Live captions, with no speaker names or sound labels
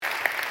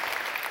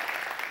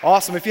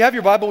Awesome. If you have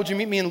your Bible, would you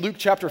meet me in Luke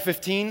chapter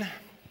 15?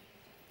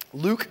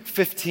 Luke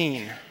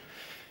 15.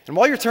 And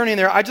while you're turning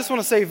there, I just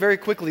want to say very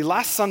quickly,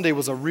 last Sunday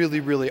was a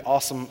really, really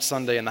awesome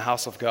Sunday in the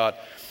house of God.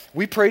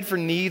 We prayed for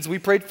needs. We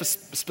prayed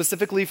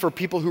specifically for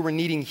people who were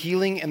needing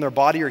healing in their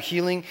body or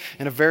healing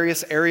in a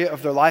various area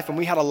of their life. And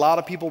we had a lot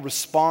of people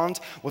respond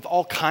with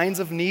all kinds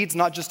of needs,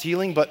 not just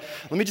healing. But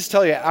let me just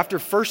tell you, after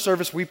first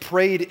service, we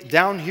prayed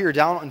down here,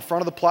 down in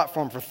front of the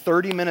platform for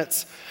 30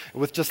 minutes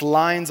with just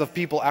lines of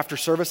people after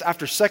service.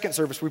 After second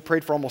service, we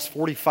prayed for almost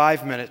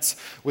 45 minutes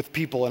with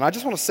people. And I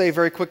just want to say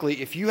very quickly,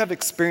 if you have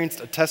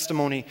experienced a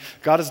testimony,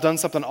 God has done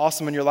something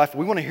awesome in your life,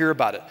 we want to hear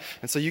about it.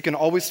 And so you can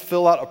always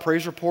fill out a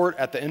praise report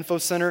at the info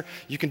center.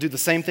 You can do the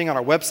same thing on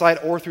our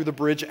website or through the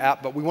Bridge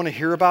app, but we want to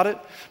hear about it.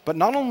 But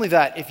not only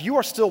that, if you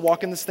are still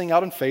walking this thing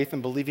out in faith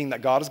and believing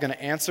that God is going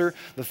to answer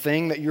the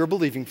thing that you're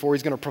believing for,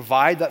 He's going to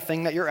provide that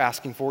thing that you're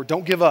asking for,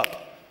 don't give up.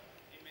 Amen.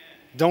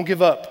 Don't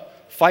give up.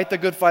 Fight the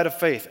good fight of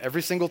faith.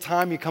 Every single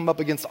time you come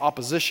up against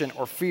opposition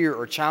or fear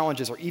or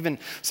challenges or even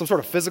some sort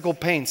of physical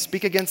pain,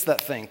 speak against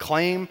that thing.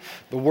 Claim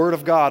the word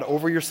of God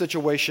over your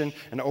situation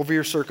and over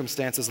your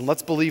circumstances, and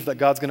let's believe that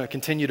God's going to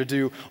continue to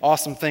do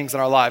awesome things in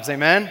our lives.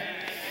 Amen?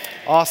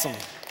 Awesome.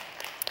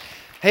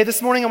 Hey,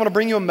 this morning I want to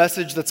bring you a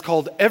message that's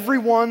called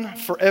Everyone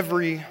for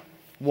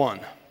Everyone.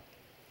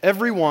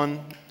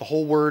 Everyone, the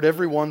whole word,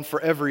 everyone for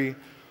everyone.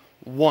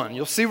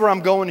 You'll see where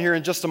I'm going here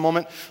in just a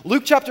moment.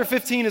 Luke chapter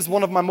 15 is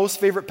one of my most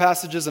favorite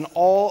passages in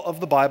all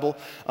of the Bible.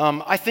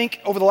 I think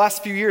over the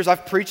last few years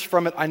I've preached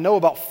from it. I know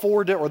about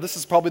this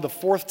is probably the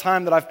fourth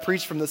time that I've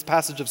preached from this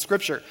passage of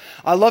Scripture.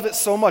 I love it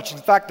so much. In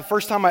fact, the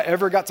first time I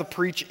ever got to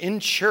preach in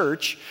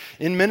church,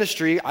 in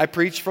ministry, I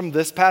preached from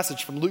this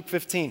passage, from Luke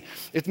 15.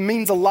 It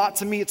means a lot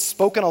to me. It's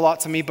spoken a lot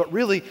to me, but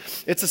really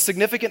it's a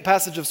significant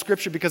passage of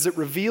Scripture because it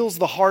reveals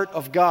the heart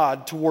of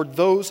God toward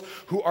those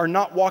who are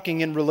not walking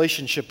in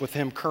relationship with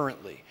Him currently.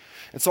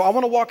 And so I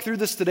want to walk through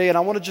this today, and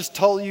I want to just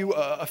tell you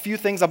a few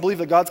things. I believe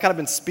that God's kind of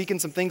been speaking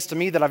some things to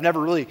me that I've never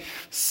really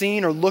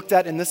seen or looked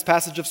at in this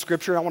passage of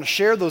Scripture. And I want to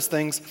share those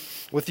things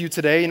with you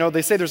today. You know,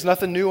 they say there's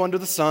nothing new under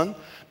the sun,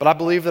 but I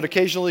believe that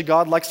occasionally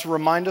God likes to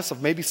remind us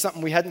of maybe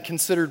something we hadn't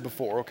considered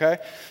before, okay?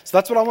 So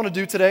that's what I want to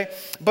do today.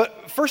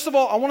 But first of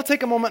all, I want to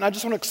take a moment and I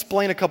just want to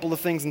explain a couple of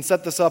things and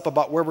set this up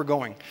about where we're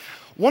going.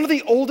 One of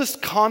the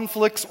oldest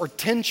conflicts or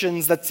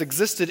tensions that's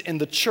existed in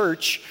the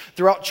church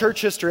throughout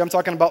church history, I'm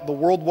talking about the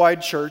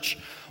worldwide church,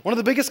 one of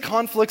the biggest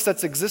conflicts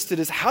that's existed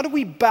is how do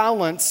we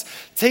balance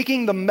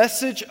taking the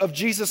message of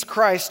Jesus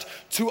Christ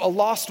to a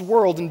lost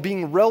world and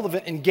being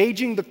relevant,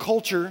 engaging the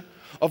culture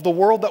of the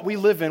world that we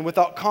live in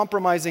without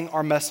compromising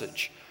our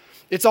message?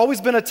 It's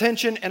always been a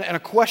tension and a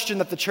question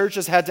that the church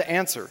has had to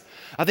answer.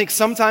 I think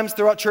sometimes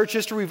throughout church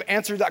history we've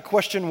answered that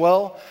question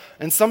well,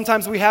 and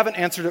sometimes we haven't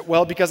answered it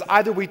well because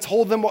either we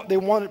told them what they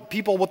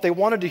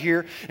wanted to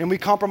hear and we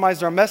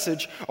compromised our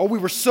message, or we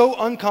were so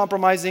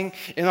uncompromising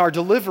in our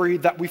delivery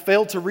that we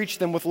failed to reach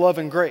them with love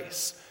and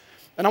grace.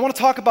 And I want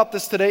to talk about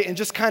this today and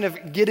just kind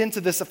of get into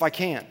this if I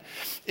can.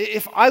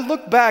 If I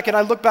look back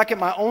at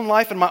my own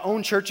life and my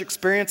own church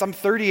experience, I'm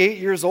 38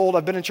 years old.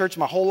 I've been in church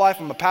my whole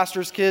life. I'm a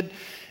pastor's kid.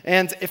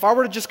 And if I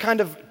were to just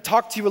kind of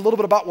talk to you a little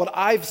bit about what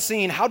I've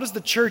seen, how does the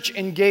church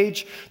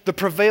engage the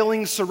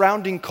prevailing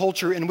surrounding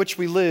culture in which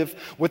we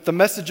live with the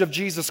message of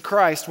Jesus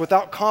Christ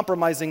without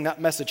compromising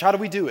that message? How do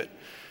we do it?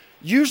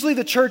 Usually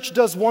the church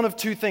does one of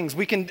two things.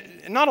 We can,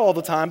 not all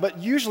the time, but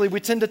usually we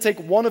tend to take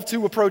one of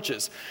two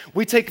approaches.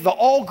 We take the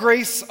all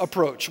grace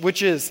approach,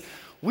 which is,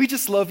 we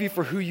just love you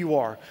for who you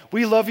are.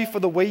 We love you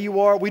for the way you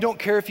are. We don't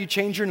care if you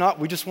change or not.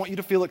 We just want you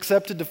to feel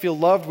accepted, to feel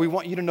loved. We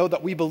want you to know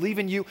that we believe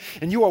in you,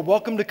 and you are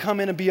welcome to come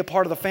in and be a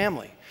part of the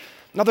family.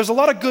 Now, there's a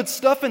lot of good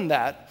stuff in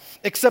that,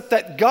 except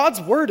that God's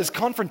word is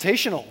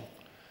confrontational.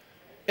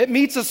 It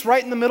meets us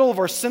right in the middle of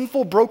our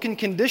sinful, broken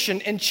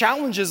condition and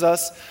challenges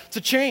us to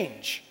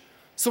change.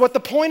 So at the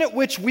point at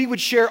which we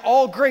would share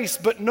all grace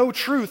but no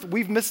truth,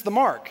 we've missed the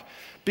mark,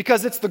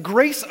 because it's the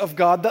grace of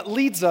God that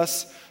leads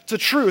us to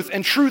truth,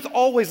 and truth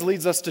always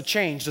leads us to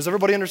change. Does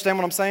everybody understand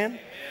what I'm saying?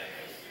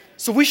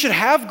 So we should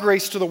have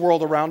grace to the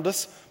world around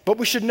us, but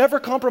we should never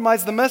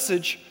compromise the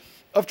message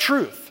of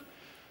truth.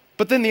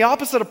 But then the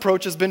opposite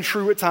approach has been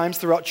true at times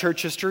throughout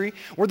church history,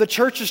 where the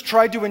church has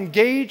tried to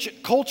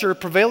engage culture,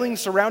 prevailing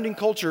surrounding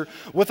culture,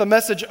 with a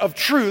message of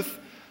truth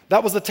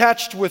that was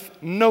attached with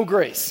no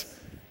grace.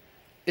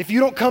 If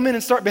you don't come in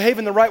and start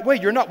behaving the right way,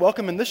 you're not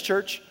welcome in this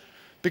church,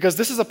 because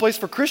this is a place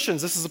for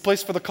Christians. This is a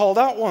place for the called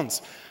out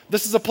ones.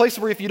 This is a place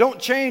where if you don't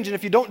change, and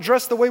if you don't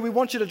dress the way we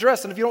want you to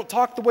dress, and if you don't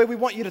talk the way we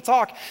want you to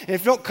talk, and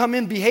if you don't come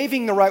in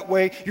behaving the right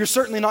way, you're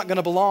certainly not going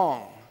to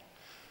belong.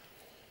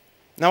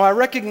 Now, I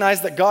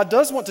recognize that God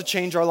does want to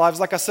change our lives,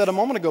 like I said a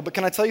moment ago, but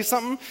can I tell you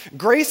something?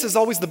 Grace is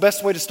always the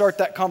best way to start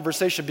that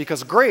conversation,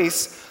 because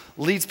grace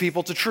leads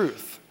people to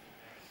truth.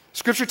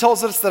 Scripture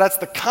tells us that that's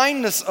the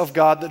kindness of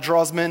God that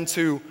draws men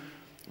to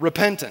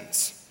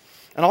repentance.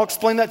 And I'll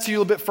explain that to you a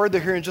little bit further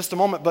here in just a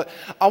moment. But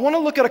I want to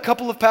look at a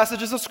couple of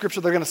passages of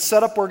Scripture that are going to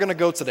set up where we're going to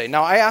go today.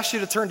 Now, I asked you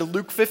to turn to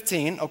Luke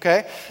 15,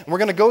 okay? And we're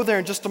going to go there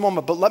in just a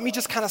moment. But let me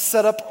just kind of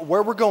set up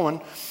where we're going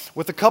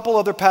with a couple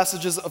other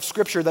passages of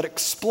Scripture that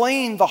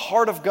explain the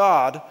heart of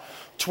God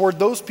toward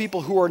those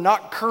people who are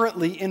not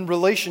currently in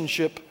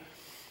relationship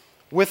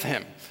with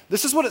Him.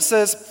 This is what it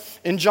says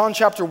in John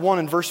chapter 1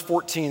 and verse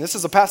 14. This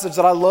is a passage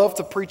that I love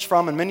to preach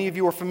from, and many of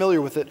you are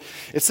familiar with it.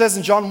 It says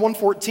in John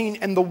 1:14,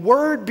 "And the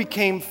Word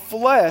became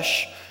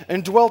flesh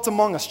and dwelt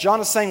among us."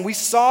 John is saying we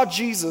saw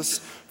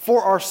Jesus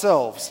for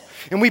ourselves,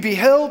 and we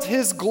beheld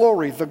His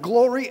glory, the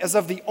glory as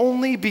of the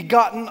only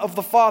begotten of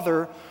the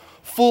Father,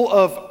 full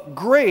of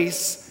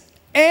grace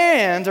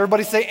and,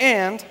 everybody say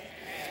and,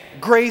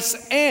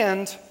 grace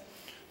and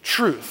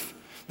truth.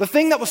 The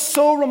thing that was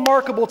so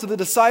remarkable to the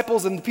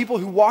disciples and the people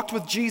who walked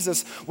with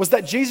Jesus was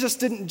that Jesus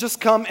didn't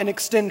just come and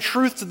extend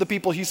truth to the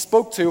people He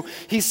spoke to.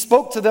 He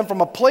spoke to them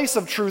from a place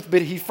of truth,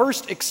 but He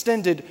first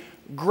extended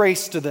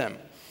grace to them.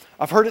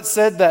 I've heard it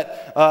said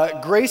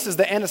that grace is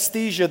the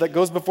anesthesia that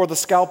goes before the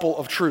scalpel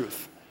of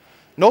truth.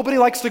 Nobody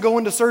likes to go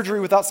into surgery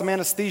without some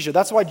anesthesia.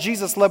 That's why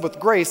Jesus led with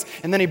grace,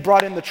 and then He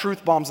brought in the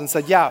truth bombs and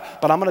said, yeah,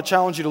 but I'm going to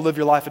challenge you to live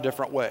your life a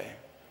different way.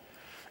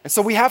 And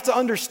so we have to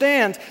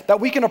understand that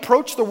we can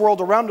approach the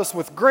world around us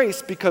with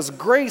grace, because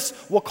grace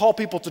will call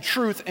people to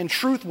truth, and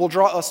truth will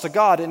draw us to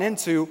God and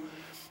into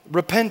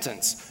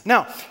repentance.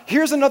 Now,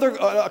 here's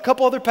a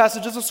couple other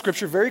passages of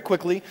Scripture very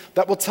quickly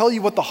that will tell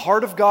you what the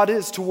heart of God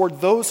is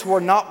toward those who are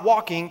not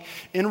walking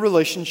in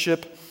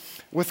relationship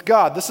with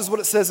God. This is what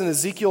it says in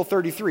Ezekiel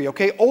 33,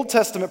 okay? Old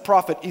Testament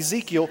prophet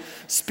Ezekiel,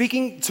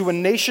 speaking to a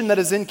nation that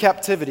is in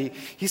captivity,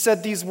 he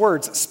said these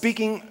words,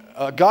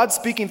 God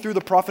speaking through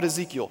the prophet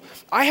Ezekiel,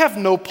 "I have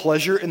no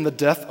pleasure in the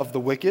death of the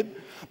wicked,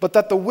 but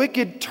that the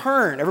wicked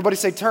turn," everybody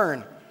say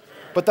turn,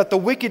 "but that the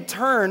wicked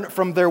turn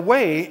from their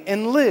way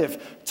and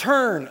live.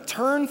 Turn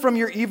from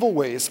your evil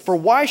ways, for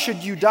why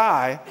should you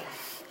die,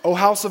 O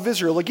house of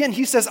Israel?" Again,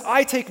 he says,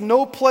 I take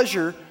no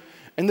pleasure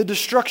in the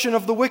destruction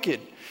of the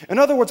wicked. In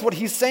other words, what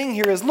he's saying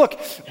here is, look,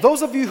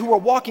 those of you who are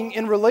walking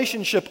in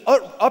relationship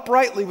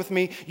uprightly with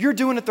me, you're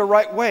doing it the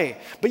right way.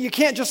 But you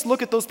can't just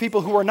look at those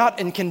people who are not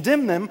and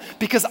condemn them,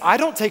 because I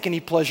don't take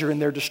any pleasure in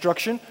their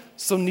destruction,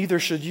 so neither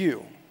should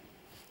you.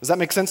 Does that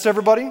make sense to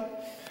everybody?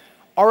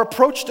 Our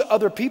approach to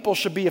other people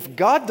should be, if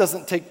God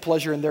doesn't take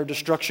pleasure in their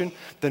destruction,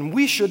 then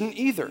we shouldn't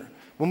either,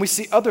 when we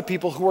see other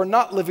people who are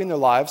not living their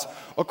lives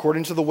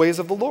according to the ways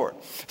of the Lord.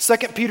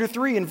 2 Peter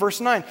 3 in verse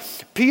 9.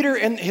 Peter,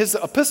 in his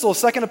epistle,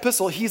 second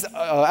epistle, he's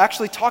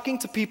actually talking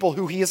to people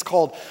who he has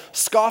called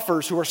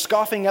scoffers, who are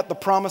scoffing at the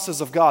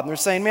promises of God. And they're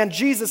saying, man,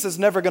 Jesus is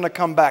never going to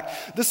come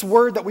back. This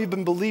word that we've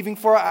been believing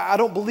for, I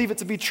don't believe it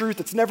to be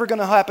truth. It's never going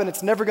to happen.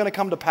 It's never going to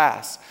come to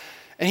pass.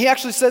 And he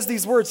actually says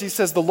these words. He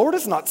says, the Lord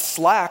is not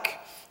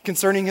slack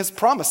concerning His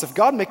promise. If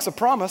God makes a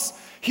promise,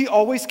 He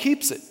always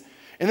keeps it.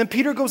 And then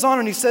Peter goes on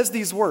and he says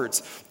these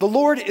words, the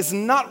Lord is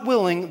not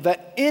willing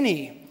that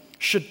any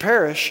should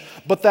perish,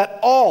 but that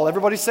all,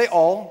 everybody say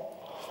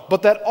all,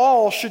 but that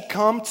all should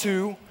come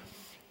to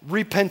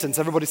repentance.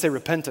 Everybody say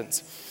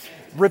repentance.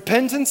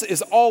 Repentance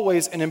is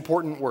always an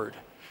important word,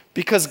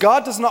 because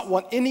God does not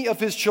want any of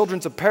His children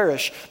to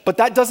perish, but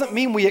that doesn't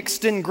mean we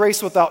extend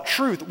grace without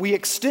truth. We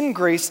extend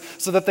grace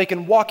so that they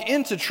can walk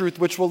into truth,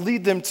 which will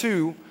lead them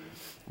to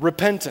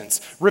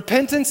repentance.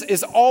 Repentance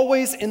is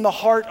always in the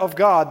heart of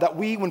God, that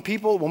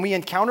when we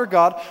encounter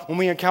God, when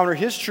we encounter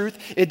His truth,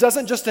 it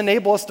doesn't just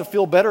enable us to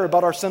feel better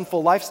about our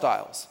sinful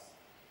lifestyles.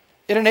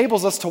 It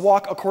enables us to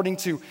walk according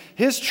to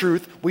His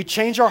truth. We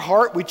change our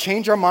heart, we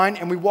change our mind,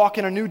 and we walk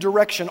in a new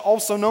direction,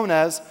 also known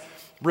as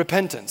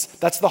repentance.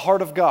 That's the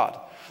heart of God.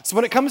 So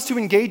when it comes to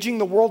engaging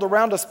the world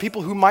around us,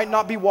 people who might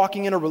not be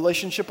walking in a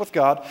relationship with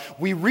God,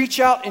 we reach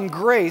out in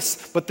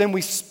grace, but then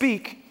we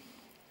speak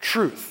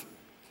truth.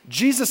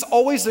 Jesus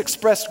always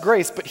expressed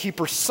grace, but He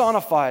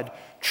personified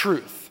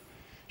truth.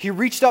 He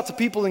reached out to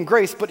people in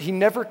grace, but He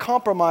never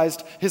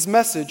compromised His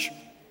message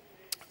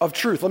of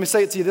truth. Let me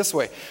say it to you this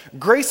way.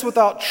 Grace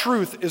without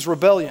truth is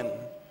rebellion.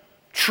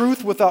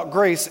 Truth without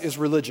grace is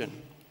religion.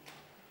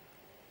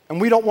 And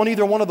we don't want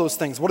either one of those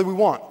things. What do we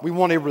want? We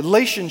want a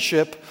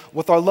relationship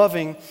with our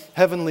loving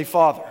Heavenly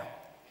Father.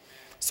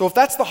 So if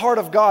that's the heart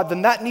of God,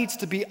 then that needs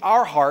to be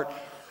our heart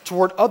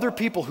toward other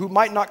people who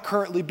might not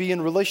currently be in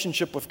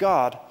relationship with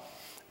God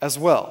as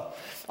well.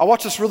 I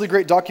watched this really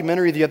great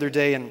documentary the other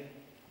day, and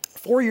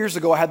 4 years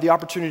ago I had the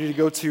opportunity to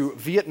go to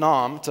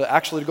Vietnam, to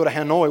go to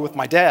Hanoi with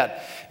my dad,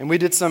 and we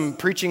did some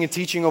preaching and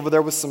teaching over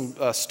there with some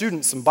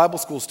students, some Bible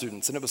school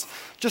students, and it was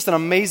just an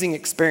amazing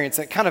experience.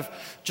 It kind of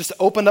just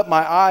opened up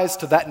my eyes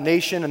to that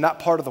nation and that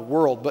part of the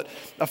world. But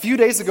a few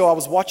days ago I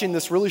was watching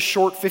this really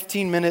short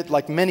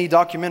 15-minute mini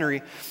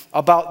documentary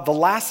about the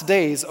last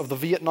days of the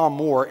Vietnam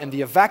War and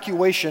the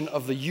evacuation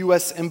of the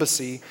U.S.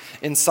 Embassy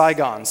in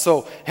Saigon.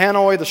 So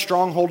Hanoi, the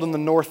stronghold in the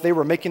north, they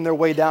were making their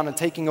way down and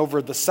taking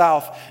over the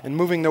south and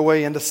moving their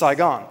way into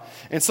Saigon.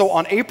 And so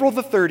on April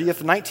the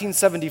 30th,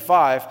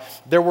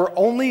 1975, there were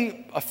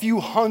only a few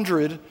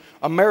hundred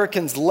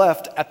Americans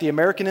left at the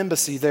American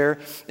embassy there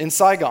in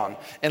Saigon.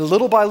 And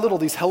little by little,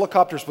 these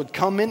helicopters would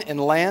come in and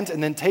land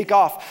and then take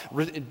off,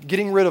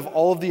 getting rid of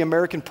all of the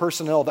American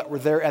personnel that were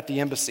there at the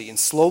embassy. And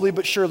slowly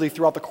but surely,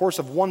 throughout the course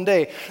of one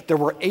day, there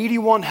were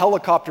 81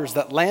 helicopters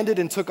that landed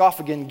and took off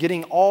again,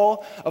 getting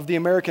all of the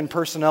American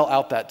personnel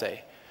out that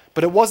day.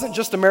 But it wasn't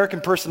just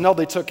American personnel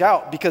they took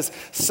out, because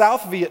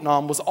South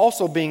Vietnam was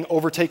also being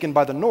overtaken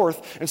by the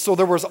North, and so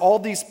there was all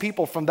these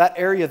people from that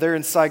area there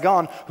in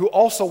Saigon who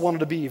also wanted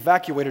to be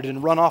evacuated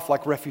and run off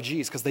like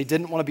refugees because they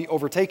didn't want to be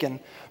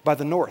overtaken by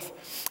the North.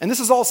 And this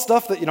is all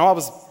stuff that,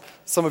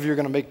 some of you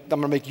I'm going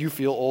to make you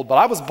feel old, but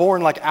I was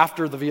born like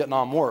after the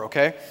Vietnam War,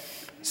 okay?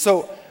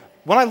 So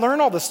when I learn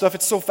all this stuff,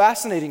 it's so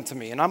fascinating to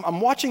me. And I'm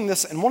watching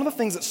this, and one of the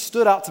things that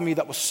stood out to me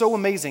that was so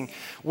amazing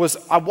was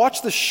I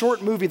watched this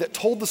short movie that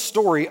told the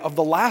story of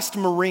the last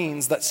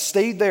Marines that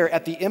stayed there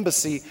at the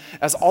embassy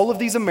as all of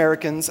these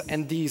Americans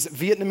and these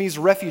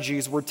Vietnamese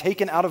refugees were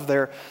taken out of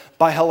there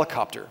by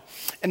helicopter.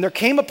 And there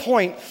came a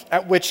point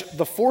at which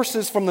the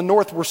forces from the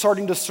North were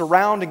starting to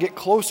surround and get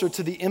closer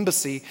to the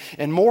embassy,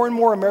 and more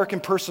American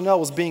personnel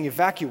was being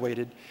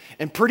evacuated.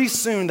 And pretty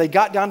soon, they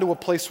got down to a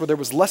place where there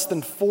was less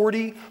than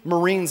 40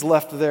 Marines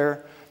left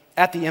there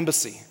at the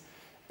embassy.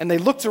 And they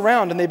looked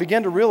around and they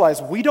began to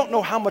realize, we don't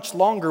know how much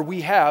longer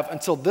we have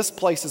until this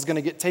place is going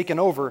to get taken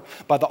over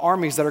by the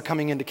armies that are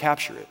coming in to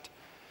capture it.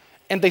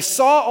 And they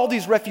saw all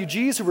these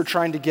refugees who were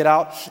trying to get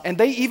out, and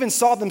they even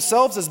saw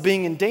themselves as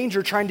being in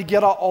danger trying to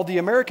get out all the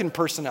American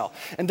personnel.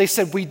 And they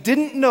said, we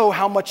didn't know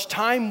how much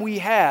time we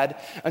had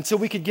until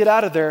we could get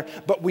out of there,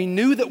 but we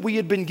knew that we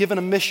had been given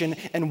a mission,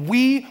 and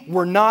we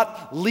were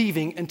not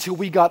leaving until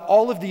we got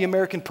all of the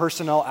American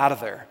personnel out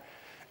of there.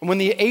 And when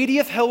the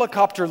 80th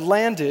helicopter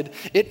landed,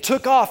 it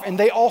took off, and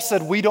they all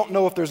said, we don't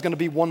know if there's going to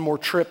be one more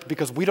trip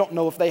because we don't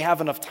know if they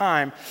have enough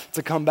time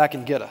to come back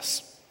and get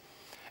us.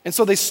 And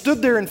so they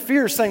stood there in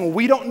fear saying, well,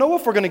 we don't know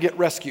if we're going to get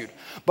rescued,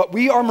 but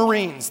we are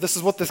Marines. This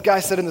is what this guy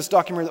said in this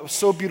documentary that was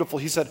so beautiful.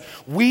 He said,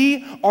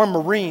 we are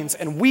Marines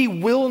and we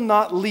will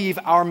not leave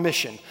our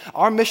mission.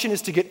 Our mission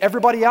is to get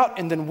everybody out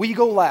and then we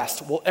go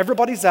last. Well,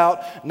 everybody's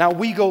out, now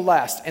we go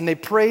last. And they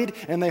prayed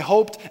and they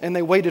hoped and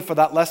they waited for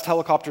that last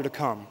helicopter to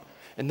come.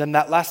 And then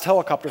that last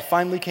helicopter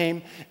finally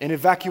came and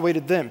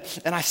evacuated them.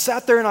 And I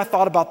sat there and I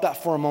thought about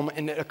that for a moment,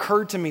 and it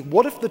occurred to me,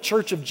 what if the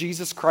Church of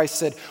Jesus Christ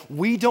said,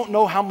 we don't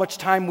know how much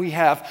time we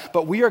have,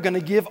 but we are going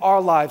to give our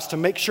lives to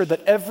make sure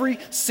that every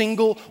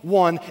single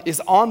one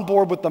is on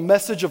board with the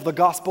message of the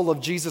gospel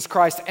of Jesus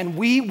Christ, and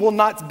we will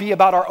not be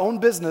about our own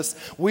business.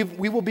 We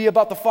will be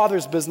about the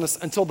Father's business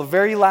until the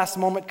very last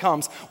moment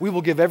comes. We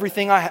will give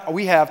everything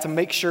we have to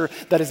make sure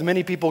that as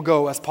many people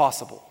go as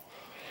possible.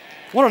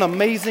 What an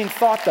amazing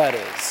thought that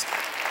is.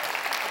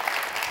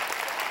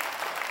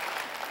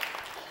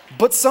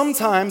 But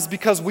sometimes,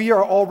 because we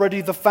are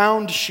already the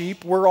found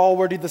sheep, we're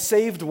already the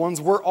saved ones,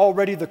 we're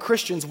already the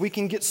Christians, we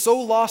can get so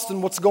lost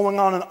in what's going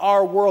on in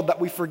our world that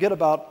we forget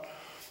about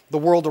the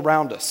world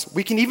around us.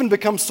 We can even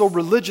become so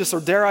religious, or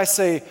dare I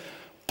say,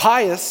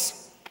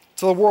 pious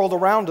to the world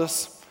around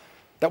us,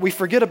 that we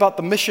forget about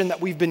the mission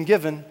that we've been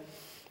given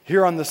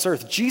here on this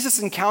earth. Jesus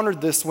encountered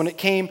this when it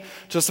came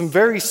to some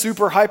very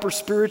super hyper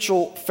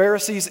spiritual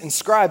Pharisees and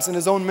scribes in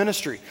his own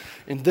ministry.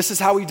 And this is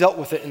how he dealt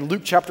with it in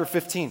Luke chapter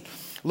 15.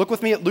 Look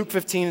with me at Luke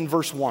 15 and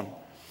verse 1.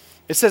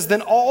 It says,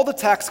 then all the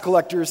tax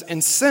collectors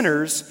and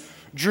sinners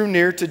drew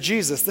near to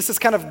Jesus. This is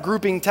kind of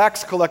grouping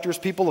tax collectors,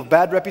 people of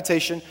bad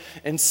reputation,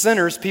 and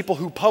sinners, people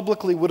who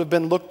publicly would have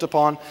been looked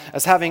upon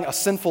as having a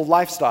sinful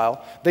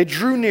lifestyle. They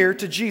drew near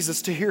to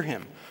Jesus to hear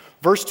him.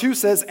 Verse 2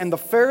 says, and the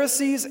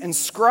Pharisees and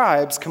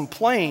scribes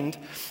complained,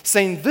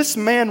 saying, this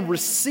man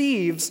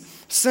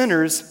receives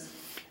sinners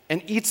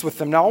and eats with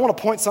them. Now, I want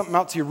to point something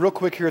out to you real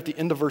quick here at the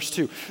end of verse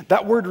 2.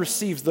 That word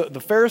receives, the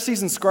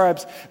Pharisees and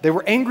scribes, they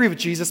were angry with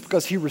Jesus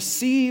because he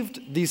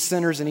received these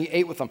sinners and he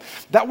ate with them.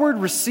 That word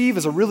receive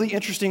is a really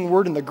interesting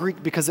word in the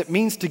Greek because it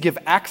means to give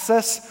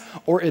access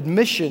or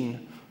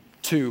admission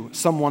to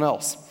someone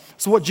else.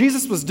 So what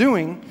Jesus was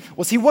doing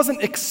was he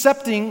wasn't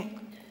accepting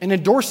and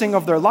endorsing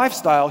of their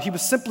lifestyle, he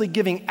was simply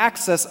giving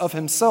access of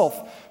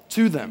himself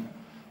to them.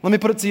 Let me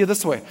put it to you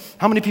this way.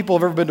 How many people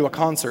have ever been to a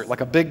concert, like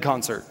a big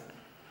concert?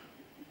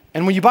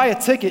 And when you buy a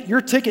ticket,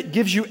 your ticket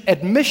gives you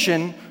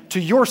admission to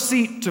your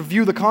seat to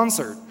view the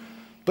concert.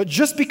 But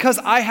just because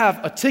I have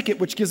a ticket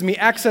which gives me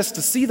access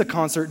to see the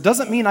concert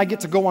doesn't mean I get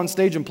to go on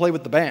stage and play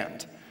with the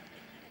band.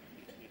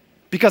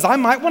 Because I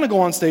might want to go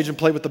on stage and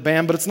play with the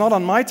band, but it's not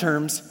on my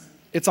terms,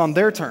 it's on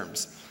their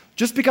terms.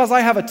 Just because I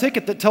have a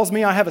ticket that tells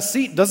me I have a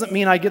seat doesn't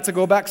mean I get to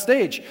go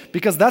backstage,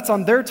 because that's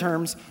on their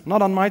terms,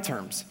 not on my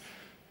terms.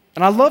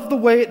 And I love the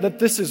way that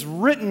this is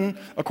written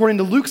according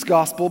to Luke's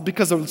gospel,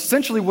 because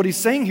essentially what he's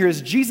saying here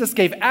is Jesus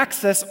gave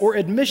access or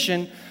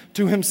admission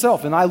to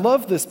himself. And I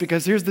love this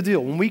because here's the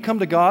deal. When we come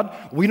to God,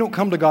 we don't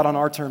come to God on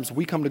our terms.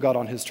 We come to God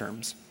on his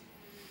terms.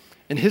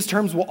 And his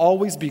terms will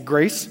always be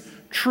grace,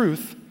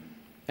 truth,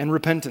 and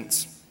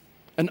repentance.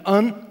 An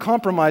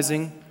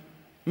uncompromising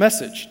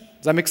message.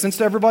 Does that make sense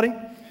to everybody?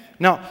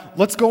 Now,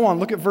 let's go on.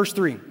 Look at verse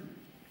 3.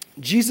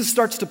 Jesus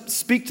starts to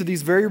speak to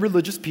these very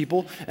religious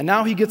people, and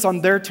now he gets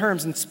on their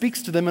terms and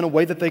speaks to them in a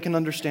way that they can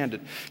understand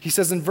it. He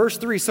says in verse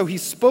 3, "So he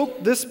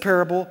spoke this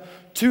parable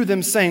to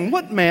them, saying,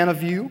 'What man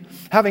of you,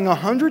 having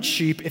 100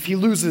 sheep, if he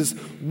loses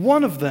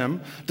one of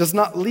them, does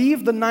not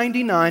leave the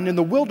 99 in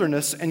the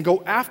wilderness and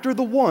go after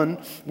the one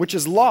which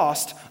is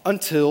lost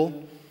until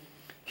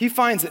he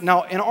finds it?'"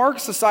 Now, in our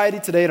society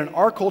today and in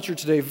our culture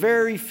today,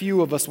 very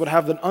few of us would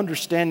have an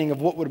understanding of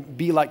what it would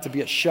be like to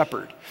be a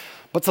shepherd.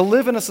 But to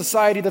live in a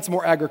society that's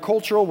more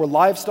agricultural, where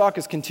livestock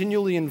is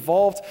continually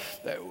involved,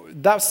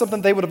 that's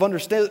something they would have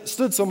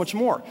understood so much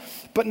more.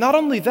 But not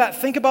only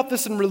that, think about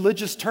this in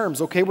religious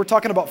terms, okay? We're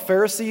talking about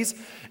Pharisees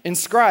and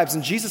scribes,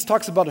 and Jesus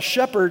talks about a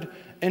shepherd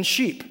and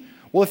sheep.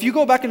 Well, if you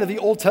go back into the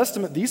Old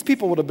Testament, these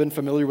people would have been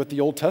familiar with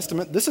the Old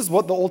Testament. This is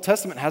what the Old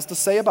Testament has to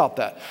say about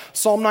that.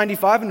 Psalm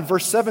 95 and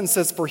verse 7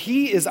 says, "For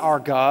he is our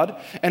God,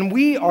 and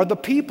we are the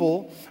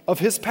people of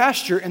his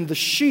pasture and the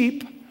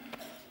sheep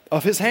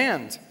of his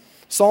hand."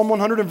 Psalm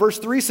 100 and verse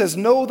 3 says,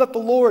 "Know that the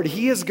Lord,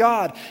 he is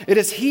God. It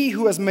is he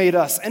who has made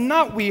us, and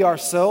not we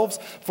ourselves,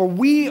 for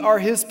we are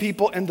his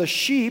people and the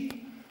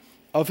sheep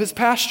of his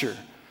pasture."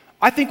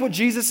 I think what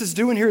Jesus is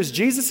doing here is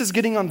Jesus is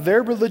getting on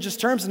their religious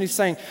terms, and he's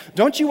saying,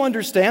 don't you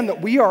understand that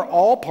we are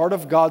all part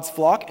of God's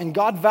flock, and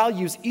God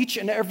values each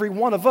and every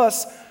one of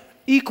us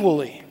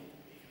equally?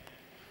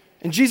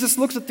 And Jesus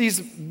looks at these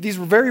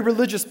very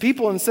religious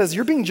people and says,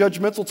 "You're being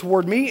judgmental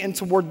toward me and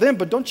toward them,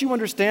 but don't you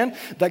understand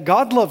that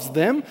God loves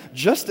them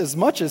just as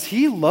much as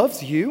he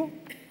loves you?"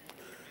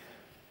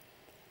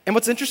 And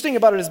what's interesting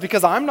about it is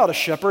because I'm not a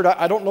shepherd,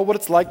 I don't know what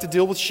it's like to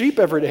deal with sheep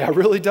every day. I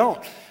really don't.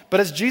 But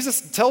as Jesus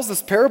tells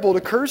this parable, it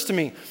occurs to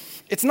me,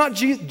 it's not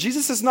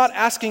Jesus is not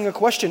asking a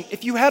question.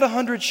 If you had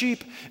 100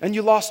 sheep and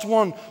you lost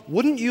one,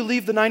 wouldn't you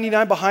leave the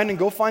 99 behind and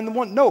go find the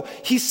one? No,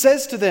 he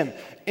says to them,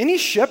 any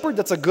shepherd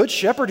that's a good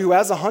shepherd who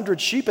has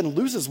 100 sheep and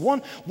loses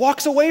one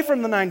walks away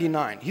from the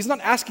 99. He's not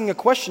asking a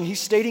question,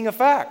 he's stating a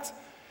fact.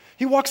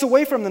 He walks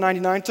away from the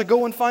 99 to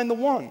go and find the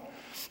one.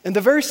 And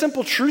the very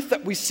simple truth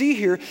that we see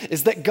here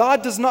is that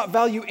God does not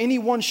value any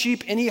one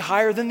sheep any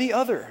higher than the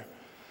other.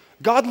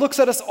 God looks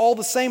at us all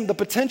the same. The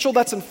potential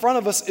that's in front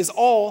of us is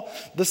all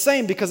the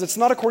same because it's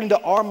not according to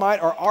our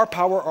might or our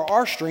power or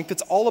our strength.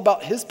 It's all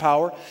about his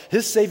power,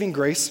 his saving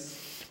grace,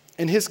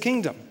 and his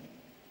kingdom.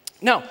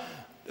 Now,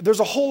 there's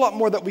a whole lot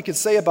more that we could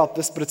say about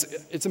this, but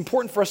it's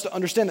important for us to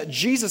understand that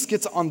Jesus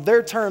gets on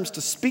their terms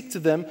to speak to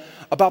them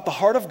about the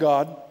heart of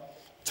God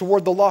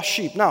toward the lost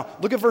sheep. Now,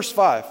 look at verse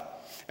 5.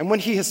 "And when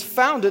he has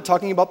found it,"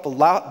 talking about the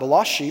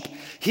lost sheep,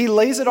 "he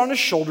lays it on his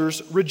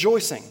shoulders,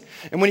 rejoicing.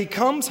 And when he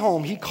comes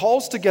home, he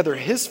calls together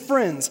his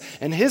friends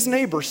and his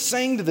neighbors,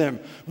 saying to them,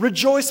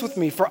 'Rejoice with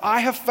me, for I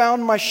have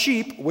found my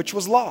sheep which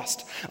was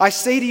lost.' I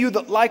say to you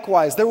that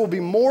likewise there will be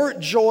more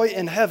joy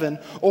in heaven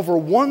over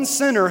one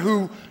sinner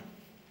who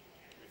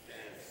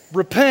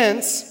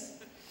repents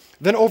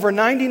than over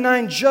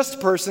 99 just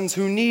persons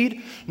who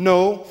need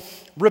no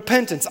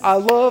repentance." I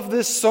love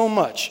this so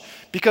much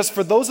because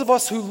for those of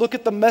us who look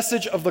at the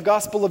message of the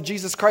gospel of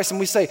Jesus Christ and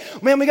we say,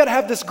 man, we got to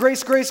have this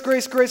grace,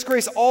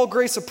 all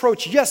grace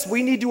approach. Yes,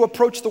 we need to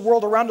approach the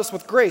world around us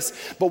with grace.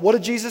 But what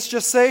did Jesus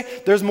just say?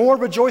 There's more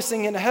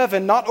rejoicing in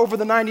heaven, not over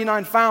the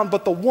 99 found,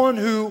 but the one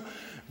who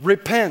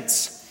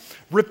repents.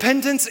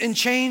 Repentance and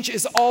change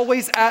is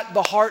always at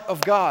the heart of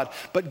God,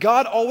 but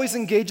God always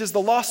engages the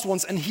lost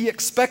ones, and he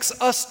expects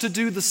us to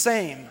do the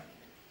same.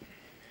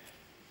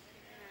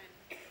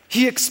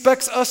 He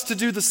expects us to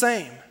do the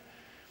same.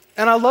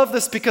 And I love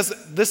this because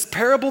this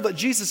parable that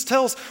Jesus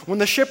tells, when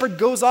the shepherd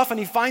goes off and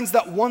he finds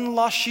that one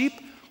lost sheep,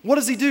 what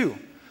does he do?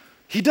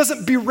 He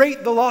doesn't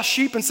berate the lost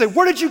sheep and say,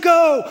 "Where did you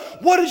go?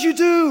 What did you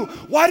do?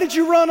 Why did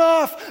you run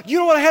off? You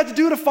know what I had to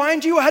do to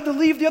find you? I had to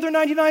leave the other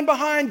 99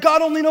 behind.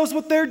 God only knows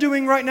what they're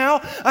doing right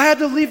now. I had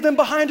to leave them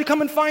behind to come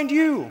and find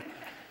you."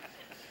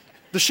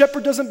 The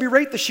shepherd doesn't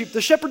berate the sheep.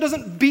 The shepherd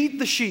doesn't beat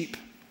the sheep.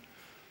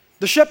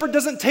 The shepherd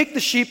doesn't take the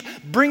sheep,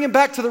 bring him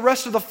back to the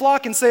rest of the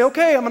flock and say,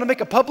 "Okay, I'm going to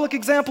make a public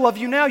example of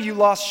you now, you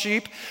lost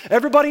sheep.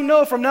 Everybody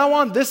know from now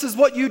on, this is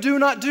what you do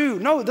not do."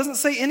 No, it doesn't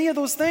say any of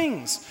those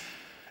things.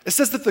 It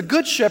says that the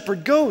good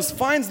shepherd goes,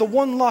 finds the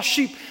one lost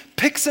sheep,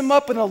 picks him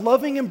up in a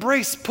loving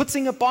embrace, puts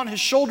him up on his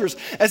shoulders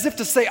as if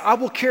to say, "I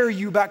will carry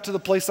you back to the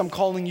place I'm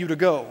calling you to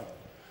go."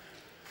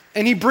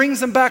 And he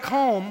brings him back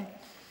home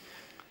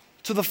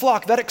to the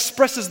flock. That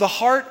expresses the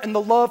heart and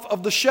the love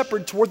of the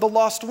shepherd toward the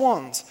lost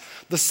ones.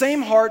 The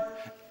same heart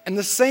and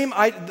the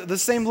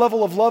same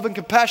level of love and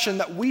compassion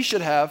that we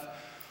should have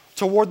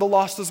toward the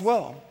lost as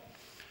well.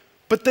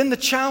 But then the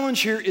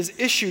challenge here is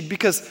issued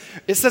because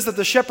it says that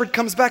the shepherd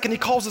comes back and he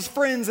calls his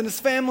friends and his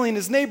family and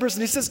his neighbors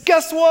and he says,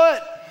 "Guess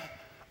what?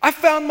 I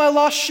found my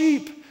lost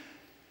sheep."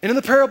 And in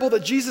the parable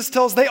that Jesus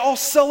tells, they all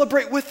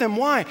celebrate with him.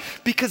 Why?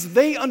 Because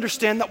they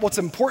understand that what's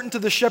important to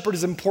the shepherd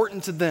is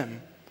important to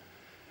them.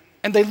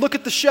 And they look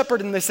at the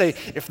shepherd and they say,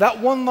 if that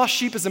one lost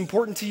sheep is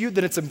important to you,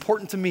 then it's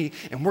important to me,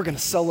 and we're going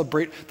to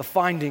celebrate the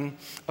finding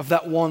of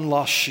that one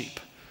lost sheep.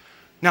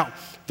 Now,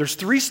 there's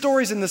 3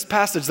 stories in this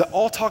passage that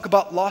all talk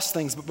about lost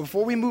things, but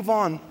before we move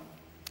on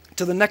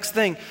to the next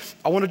thing,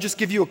 I want to just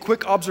give you a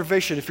quick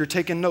observation if you're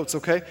taking notes,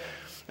 okay?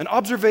 An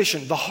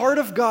observation. The heart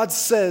of God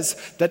says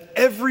that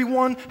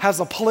everyone has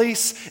a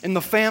place in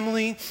the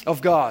family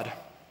of God.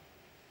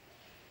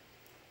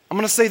 I'm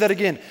going to say that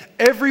again.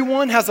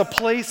 Everyone has a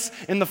place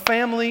in the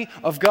family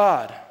of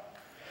God.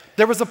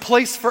 There was a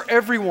place for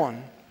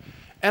everyone.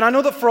 And I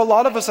know that for a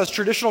lot of us as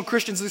traditional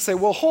Christians, we say,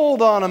 well,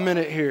 hold on a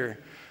minute here.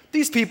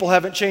 These people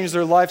haven't changed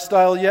their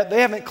lifestyle yet.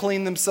 They haven't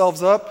cleaned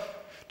themselves up.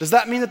 Does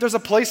that mean that there's a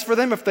place for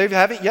them if they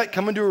haven't yet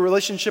come into a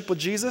relationship with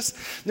Jesus?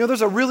 You know,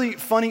 there's a really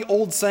funny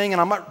old saying, and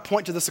I might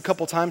point to this a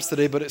couple times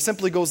today, but it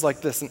simply goes like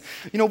this. And,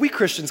 you know, we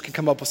Christians can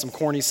come up with some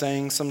corny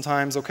sayings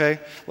sometimes, okay?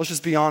 Let's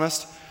just be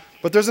honest.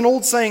 But there's an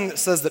old saying that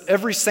says that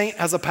every saint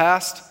has a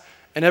past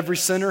and every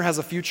sinner has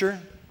a future.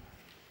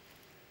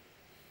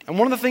 And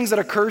one of the things that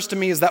occurs to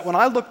me is that when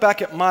I look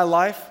back at my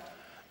life,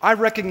 I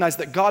recognize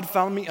that God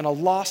found me in a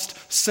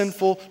lost,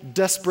 sinful,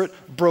 desperate,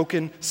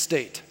 broken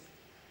state.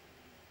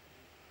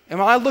 And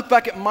when I look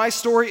back at my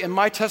story and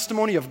my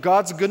testimony of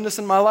God's goodness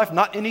in my life,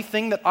 not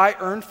anything that I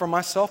earned for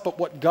myself, but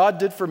what God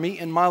did for me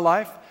in my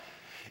life,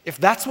 if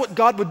that's what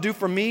God would do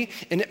for me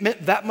and it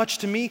meant that much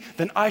to me,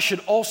 then I should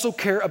also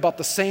care about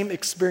the same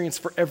experience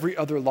for every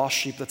other lost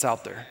sheep that's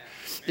out there.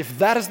 If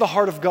that is the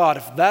heart of God,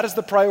 if that is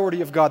the priority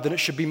of God, then it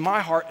should be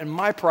my heart and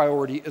my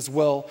priority as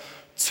well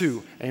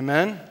too.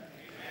 Amen?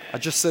 I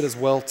just said as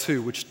well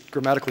too, which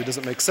grammatically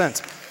doesn't make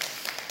sense.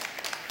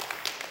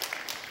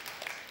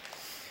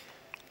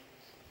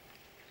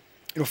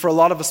 You know, for a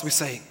lot of us, we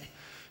say,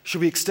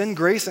 should we extend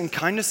grace and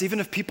kindness even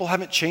if people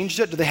haven't changed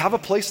yet? Do they have a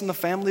place in the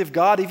family of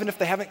God even if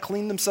they haven't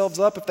cleaned themselves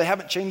up, if they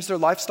haven't changed their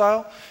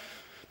lifestyle?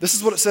 This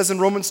is what it says in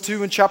Romans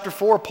 2 and chapter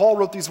 4. Paul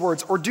wrote these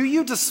words, "Or do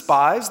you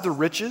despise the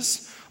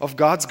riches of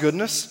God's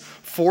goodness,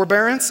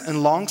 forbearance,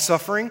 and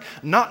long-suffering,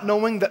 not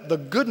knowing that the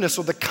goodness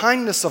or the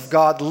kindness of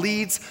God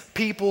leads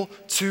people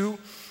to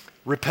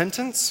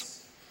repentance?"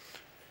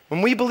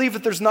 When we believe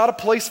that there's not a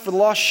place for the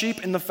lost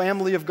sheep in the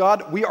family of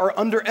God, we are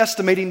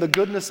underestimating the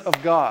goodness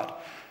of God.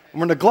 And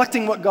we're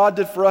neglecting what God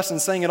did for us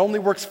and saying it only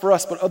works for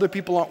us, but other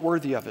people aren't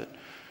worthy of it.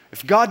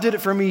 If God did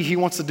it for me, He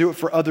wants to do it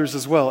for others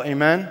as well.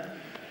 Amen?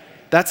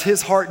 That's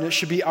His heart, and it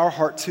should be our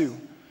heart too.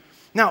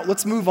 Now,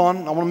 let's move on.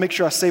 I want to make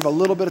sure I save a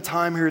little bit of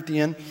time here at the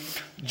end.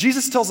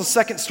 Jesus tells a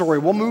second story.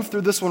 We'll move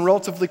through this one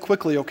relatively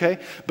quickly, okay?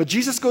 But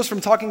Jesus goes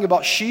from talking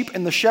about sheep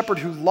and the shepherd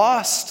who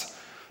lost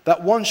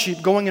that one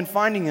sheep, going and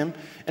finding him,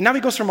 and now He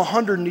goes from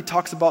 100 and He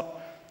talks about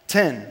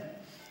 10.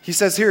 He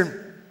says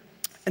here,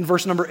 in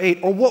verse number 8,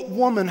 "Or what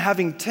woman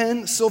having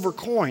 10 silver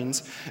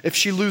coins, if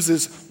she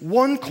loses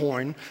one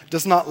coin,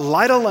 does not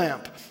light a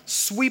lamp,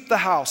 sweep the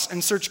house,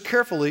 and search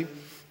carefully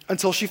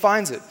until she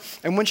finds it?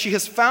 And when she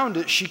has found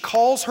it, she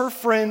calls her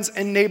friends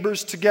and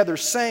neighbors together,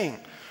 saying,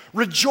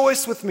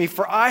 'Rejoice with me,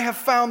 for I have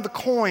found the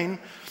coin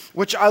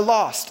which I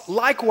lost.'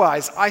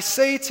 Likewise, I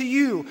say to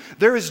you,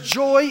 there is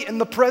joy in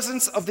the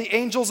presence of the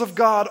angels of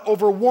God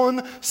over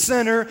one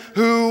sinner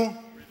who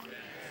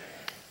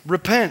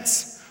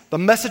repents." The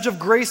message of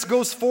grace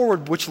goes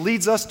forward, which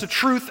leads us to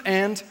truth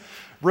and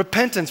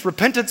repentance.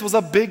 Repentance was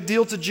a big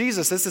deal to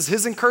Jesus. This is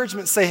His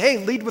encouragement. Say, hey,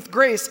 lead with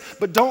grace,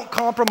 but don't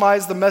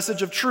compromise the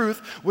message of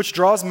truth, which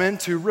draws men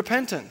to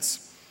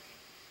repentance.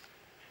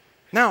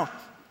 Now,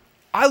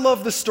 I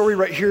love this story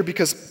right here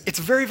because it's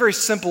very, very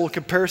simple in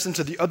comparison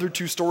to the other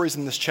two stories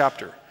in this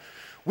chapter.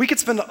 We could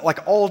spend like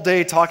all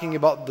day talking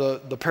about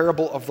the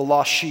parable of the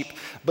lost sheep,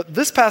 but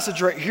this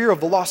passage right here of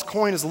the lost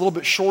coin is a little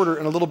bit shorter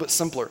and a little bit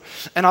simpler.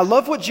 And I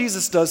love what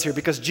Jesus does here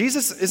because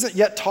Jesus isn't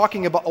yet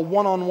talking about a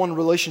one-on-one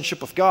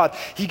relationship with God.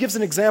 He gives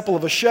an example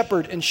of a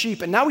shepherd and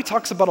sheep, and now He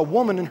talks about a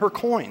woman and her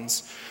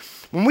coins.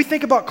 When we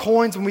think about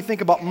coins, when we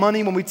think about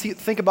money, when we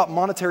think about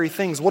monetary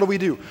things, what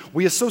do?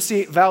 We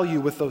associate value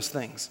with those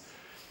things.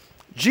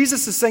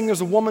 Jesus is saying there's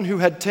a woman who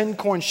had 10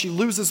 coins. She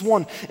loses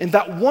one. And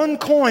that one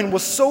coin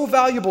was so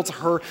valuable to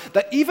her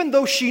that even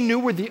though she knew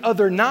where the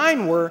other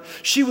 9 were,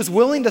 she was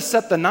willing to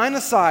set the 9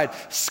 aside,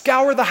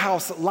 scour the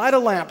house, light a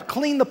lamp,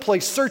 clean the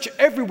place, search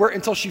everywhere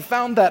until she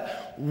found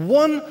that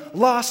one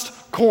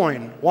lost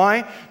coin.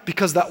 Why?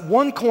 Because that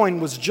one coin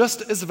was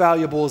just as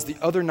valuable as the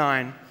other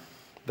 9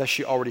 that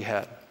she already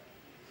had.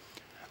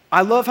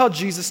 I love how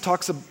Jesus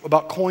talks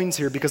about coins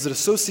here because it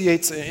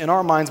associates, in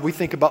our minds, we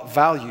think about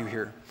value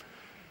here.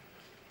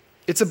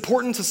 It's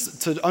important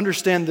to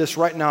understand this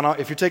right now. Now,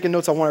 if you're taking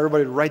notes, I want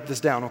everybody to write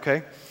this down,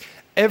 okay?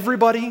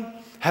 Everybody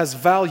has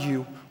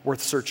value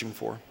worth searching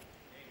for.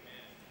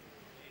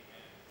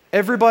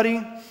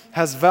 Everybody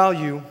has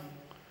value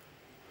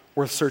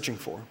worth searching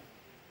for.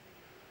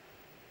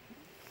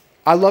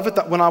 I love it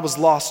that when I was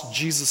lost,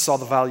 Jesus saw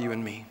the value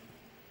in me.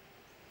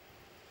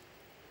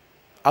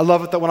 I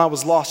love it that when I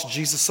was lost,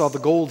 Jesus saw the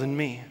gold in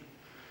me.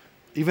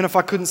 Even if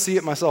I couldn't see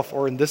it myself,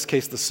 or in this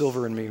case, the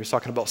silver in me. He was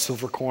talking about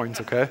silver coins,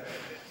 okay?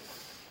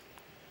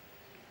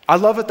 I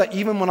love it that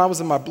even when I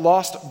was in my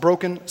lost,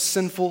 broken,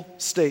 sinful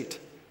state,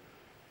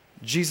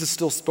 Jesus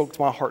still spoke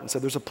to my heart and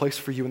said, there's a place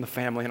for you in the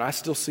family, and I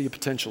still see a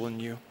potential in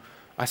you.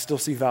 I still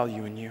see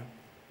value in you.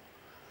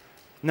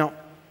 Now,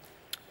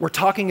 we're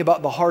talking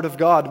about the heart of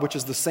God, which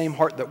is the same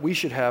heart that we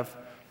should have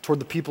toward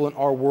the people in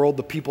our world,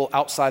 the people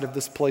outside of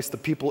this place, the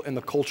people in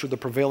the culture, the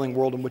prevailing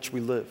world in which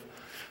we live.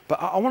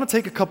 But I want to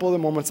take a couple other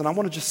moments, and I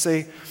want to just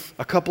say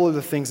a couple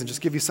other things and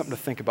just give you something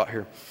to think about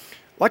here.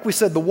 Like we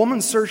said, the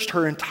woman searched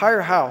her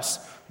entire house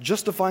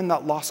just to find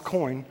that lost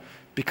coin,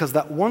 because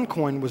that one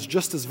coin was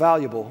just as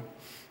valuable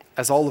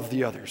as all of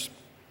the others.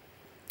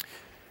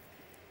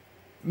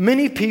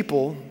 Many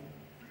people,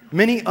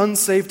 many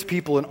unsaved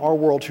people in our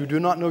world who do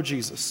not know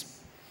Jesus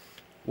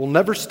will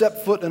never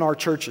step foot in our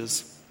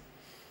churches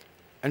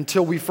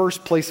until we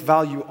first place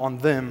value on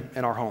them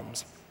in our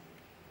homes.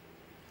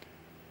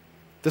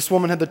 This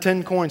woman had the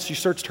 10 coins. She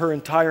searched her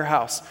entire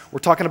house. We're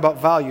talking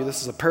about value.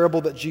 This is a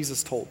parable that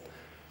Jesus told.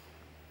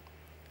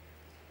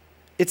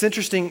 It's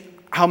interesting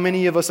how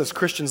many of us as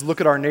Christians look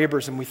at our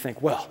neighbors and we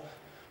think, well,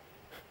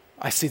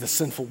 I see the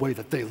sinful way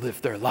that they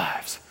live their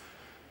lives.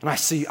 And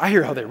I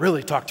hear how they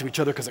really talk to each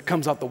other because it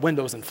comes out the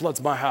windows and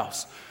floods my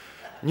house.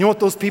 And you know what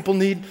those people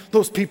need?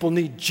 Those people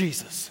need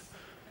Jesus.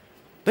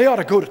 They ought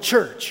to go to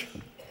church.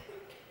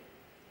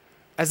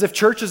 As if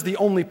church is the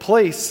only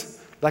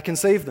place that can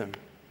save them.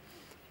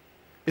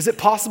 Is it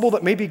possible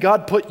that maybe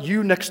God put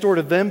you next door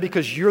to them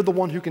because you're the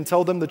one who can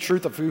tell them the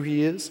truth of who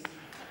He is?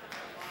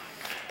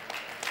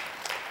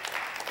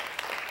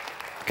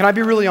 Can I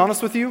be really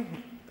honest with you?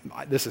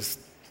 This is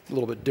a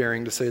little bit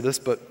daring to say this,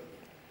 but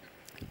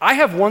I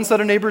have one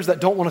set of neighbors that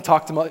don't want to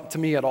talk to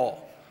me at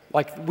all.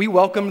 Like, we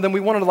welcomed them.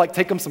 We wanted to,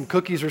 take them some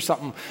cookies or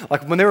something.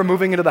 Like, when they were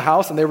moving into the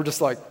house, and they were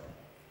just like,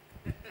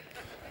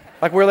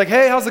 we're like,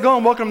 hey, how's it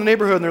going? Welcome to the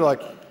neighborhood. And they're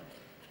like,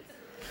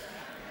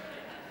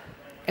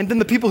 and then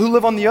the people who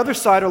live on the other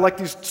side are like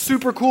these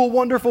super cool,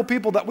 wonderful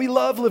people that we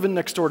love living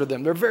next door to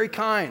them. They're very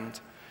kind.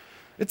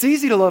 It's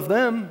easy to love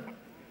them.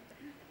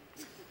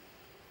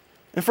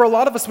 And for a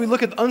lot of us, we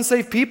look at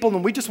unsaved people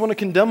and we just want to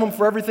condemn them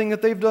for everything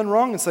that they've done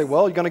wrong and say,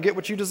 well, you're going to get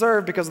what you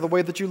deserve because of the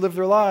way that you live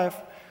their life.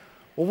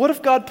 Well, what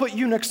if God put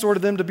you next door to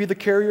them to be the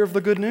carrier of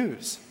the good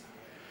news?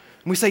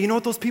 And we say, you know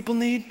what those people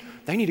need?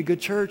 They need a good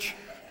church.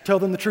 Tell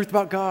them the truth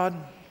about God.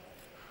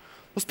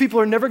 Those people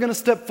are never going to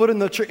step foot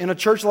in a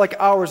church like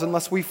ours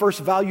unless we first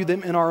value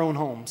them in our own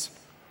homes.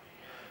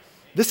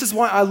 This is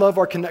why I love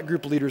our Connect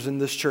group leaders in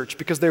this church,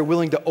 because they're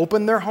willing to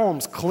open their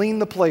homes, clean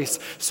the place,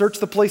 search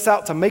the place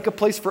out to make a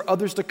place for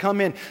others to come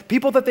in.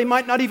 People that they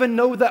might not even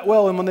know that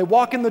well, and when they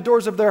walk in the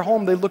doors of their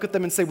home, they look at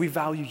them and say, we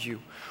value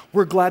you.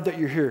 We're glad that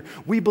you're here.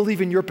 We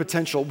believe in your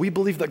potential. We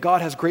believe that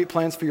God has great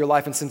plans for your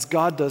life, and since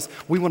God does,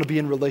 we want to be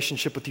in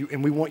relationship with you,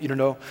 and we want you to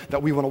know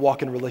that we want to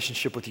walk in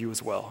relationship with you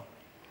as well.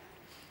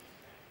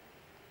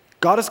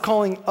 God is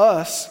calling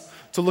us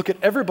to look at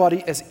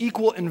everybody as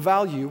equal in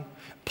value,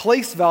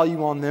 place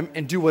value on them,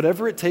 and do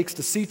whatever it takes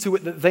to see to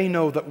it that they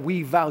know that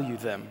we value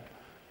them.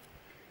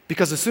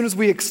 Because as soon as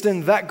we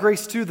extend that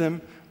grace to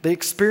them, they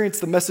experience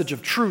the message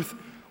of truth,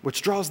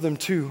 which draws them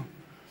to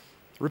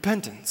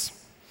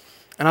repentance.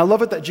 And I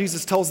love it that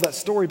Jesus tells that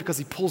story because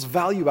He pulls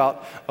value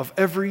out of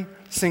every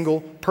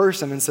single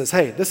person and says,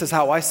 hey, this is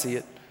how I see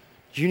it.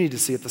 You need to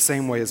see it the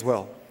same way as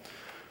well.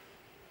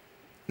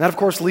 And that, of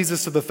course, leads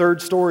us to the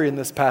third story in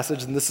this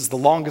passage, and this is the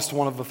longest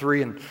one of the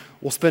three, and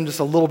we'll spend just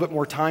a little bit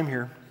more time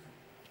here.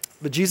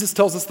 But Jesus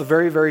tells us the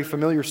very, very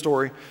familiar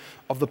story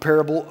of the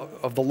parable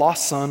of the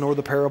lost son, or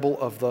the parable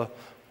of the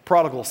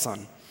prodigal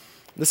son.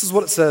 This is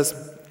what it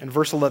says in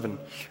verse 11.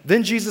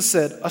 Then Jesus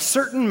said, a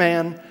certain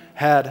man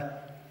had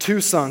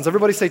 2 sons.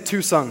 Everybody say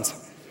 2 sons.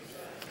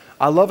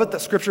 I love it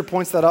that Scripture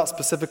points that out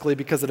specifically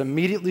because it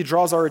immediately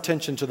draws our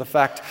attention to the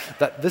fact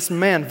that this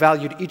man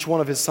valued each one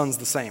of his sons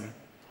the same.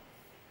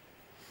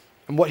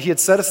 And what he had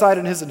set aside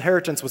in his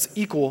inheritance was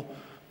equal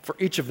for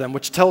each of them,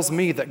 which tells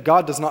me that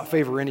God does not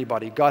favor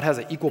anybody. God has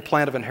an equal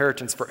plan of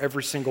inheritance for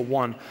every single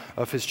one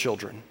of his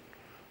children.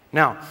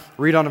 Now,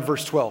 read on in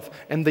verse 12.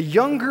 And the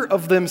younger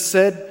of them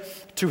said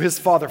to his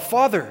father,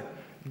 Father,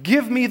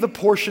 give me the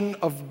portion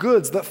of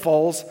goods that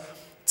falls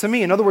to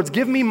me. In other words,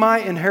 give me my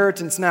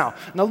inheritance now.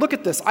 Now look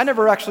at this. I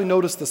never actually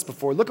noticed this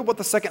before. Look at what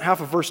the second half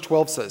of verse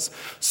 12 says.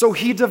 So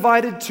he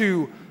divided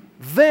to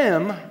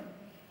them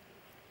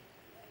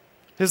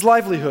his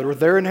livelihood, or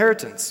their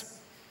inheritance.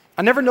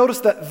 I never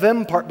noticed that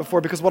them part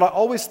before, because what I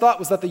always thought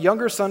was that the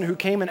younger son who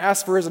came and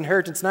asked for his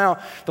inheritance now,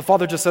 the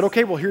father just said,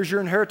 okay, well, here's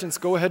your inheritance.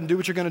 Go ahead and do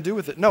what you're going to do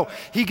with it. No,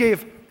 he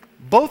gave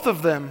both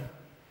of them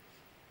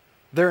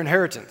their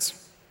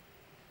inheritance.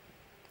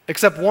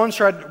 Except one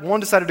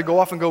decided to go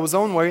off and go his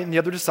own way, and the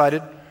other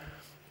decided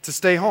to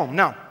stay home.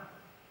 Now,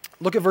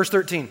 look at verse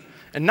 13.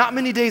 And not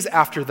many days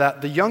after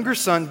that, the younger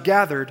son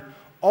gathered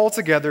all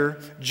together,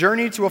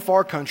 journeyed to a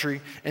far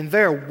country, and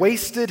there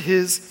wasted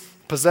his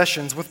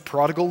possessions with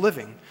prodigal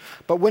living.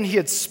 But when he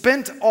had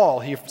spent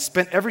all, he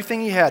spent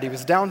everything he had, he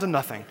was down to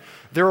nothing,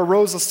 there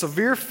arose a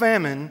severe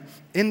famine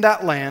in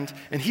that land,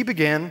 and he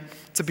began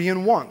to be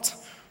in want.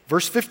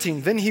 Verse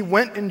 15, then he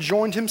went and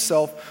joined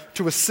himself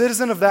to a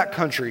citizen of that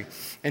country,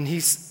 and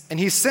he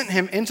sent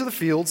him into the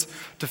fields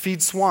to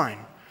feed swine.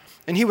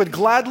 And he would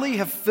gladly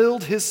have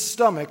filled his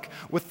stomach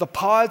with the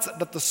pods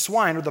that the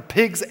swine or the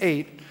pigs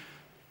ate,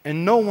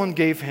 and no one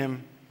gave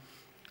him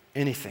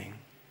anything.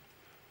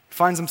 He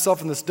finds himself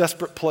in this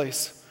desperate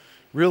place.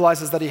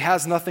 realizes that he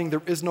has nothing,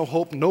 there is no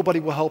hope, nobody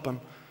will help him.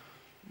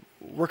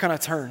 Where can I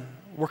turn?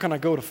 Where can I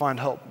go to find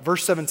help?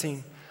 Verse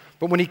 17,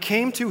 but when he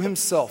came to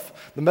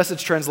himself, the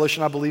Message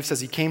translation I believe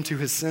says he came to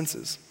his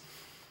senses.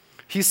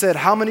 He said,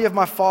 how many of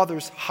my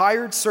father's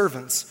hired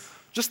servants,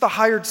 just the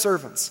hired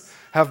servants,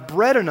 have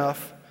bread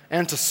enough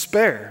and to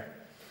spare?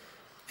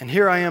 And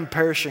here I am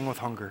perishing with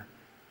hunger.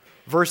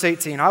 Verse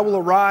 18, I will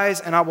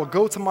arise and I will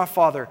go to my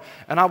father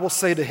and I will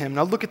say to him.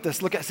 Now look at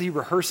this. Look as he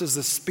rehearses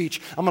this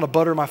speech. I'm going to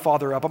butter my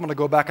father up. I'm going to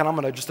go back and I'm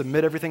going to just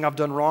admit everything I've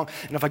done wrong.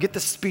 And if I get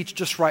this speech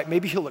just right,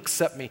 maybe he'll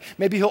accept me.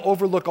 Maybe he'll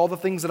overlook all the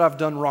things that I've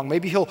done wrong.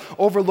 Maybe he'll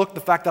overlook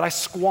the fact that I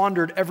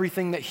squandered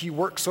everything that he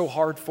worked so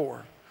hard for.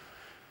 And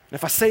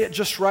if I say it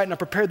just right and I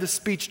prepare this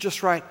speech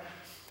just right,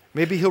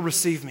 maybe he'll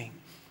receive me.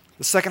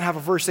 The second half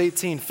of verse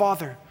 18,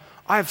 Father,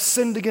 I have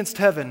sinned against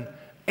heaven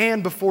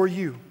and before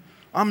you.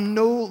 I'm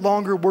no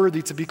longer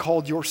worthy to be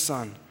called your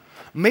son.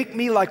 Make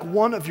me like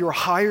one of your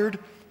hired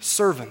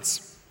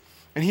servants.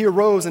 And he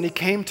arose and he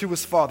came to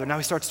his father. Now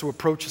he starts to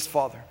approach his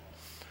father.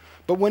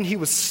 But when he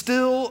was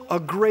still a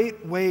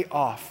great way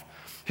off,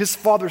 his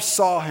father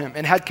saw him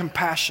and had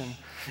compassion.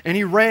 And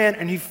he ran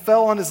and he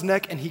fell on his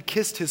neck and he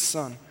kissed his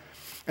son.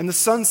 And the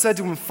son said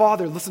to him,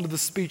 Father, listen to the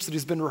speech that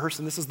he's been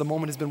rehearsing. This is the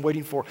moment he's been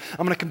waiting for.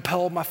 I'm going to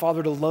compel my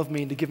father to love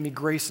me and to give me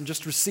grace and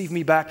just receive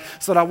me back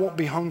so that I won't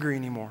be hungry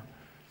anymore.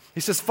 He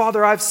says,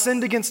 Father, I've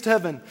sinned against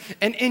heaven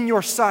and in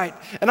your sight,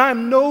 and I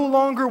am no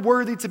longer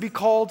worthy to be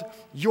called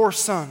your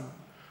son.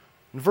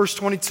 In verse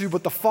 22,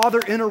 but the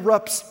father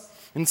interrupts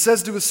and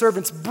says to his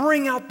servants,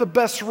 bring out the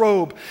best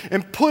robe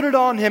and put it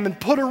on him and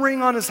put a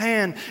ring on his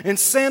hand and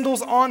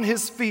sandals on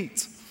his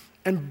feet.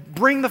 And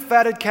bring the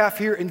fatted calf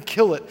here and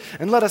kill it,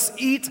 and let us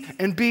eat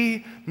and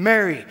be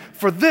merry.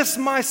 For this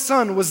my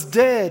son was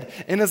dead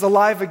and is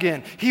alive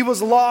again. He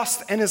was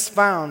lost and is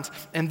found.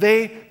 And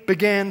they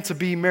began to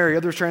be merry.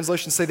 Other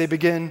translations say they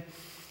begin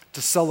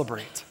to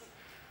celebrate.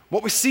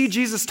 What we see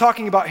Jesus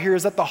talking about here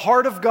is that the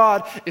heart of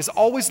God is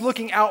always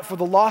looking out for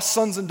the lost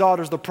sons and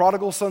daughters, the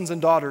prodigal sons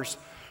and daughters,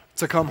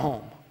 to come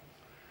home.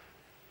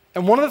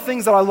 And one of the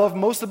things that I love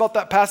most about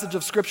that passage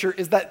of Scripture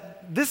is that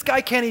this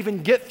guy can't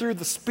even get through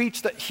the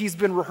speech that he's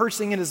been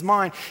rehearsing in his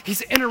mind.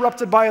 He's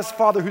interrupted by his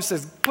father who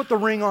says, put the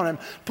ring on him,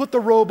 put the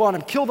robe on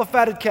him, kill the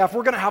fatted calf.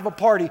 We're going to have a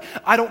party.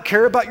 I don't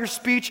care about your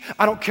speech.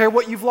 I don't care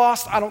what you've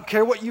lost. I don't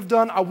care what you've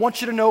done. I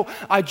want you to know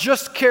I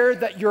just care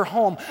that you're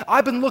home.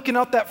 I've been looking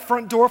out that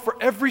front door for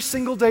every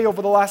single day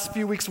over the last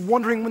few weeks,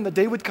 wondering when the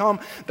day would come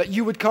that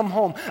you would come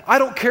home. I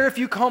don't care if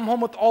you come home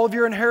with all of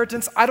your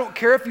inheritance. I don't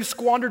care if you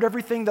squandered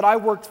everything that I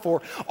worked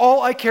for.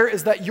 All I care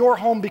is that you're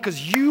home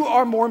because you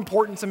are more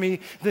important to me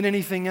than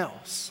anything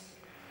else.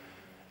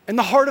 And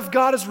the heart of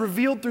God is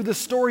revealed through the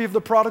story of the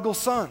prodigal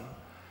son.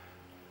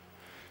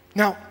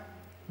 Now,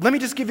 let me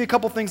just give you a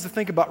couple things to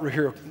think about right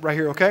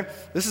here, okay?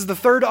 This is the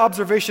third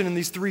observation in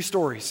these three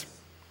stories.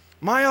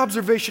 My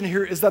observation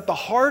here is that the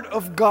heart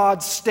of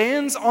God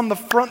stands on the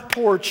front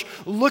porch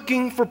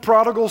looking for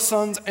prodigal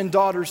sons and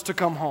daughters to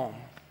come home.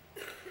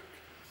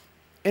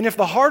 And if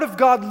the heart of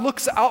God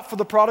looks out for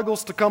the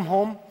prodigals to come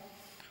home,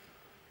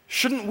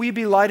 shouldn't we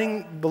be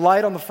lighting the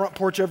light on the front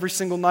porch every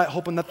single night,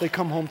 hoping that they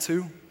come home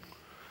too?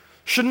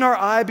 Shouldn't our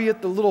eye be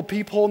at the little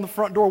peephole in the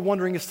front door,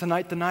 wondering, is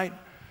tonight the night?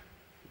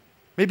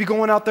 Maybe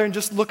going out there and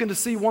just looking to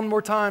see one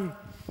more time,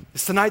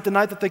 is tonight the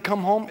night that they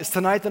come home? Is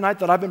tonight the night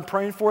that I've been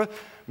praying for?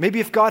 Maybe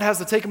if God has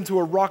to take them to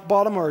a rock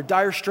bottom or a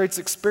dire straits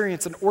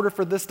experience in order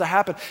for this to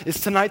happen, is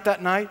tonight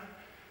that night?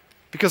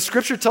 Because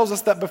Scripture tells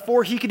us that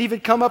before he could even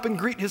come up and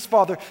greet his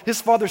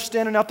father's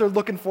standing out there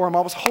looking for him.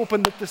 I was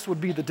hoping that this would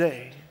be the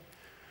day.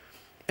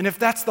 And if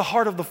that's the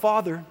heart of the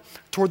Father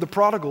toward the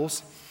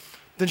prodigals,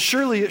 then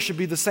surely it should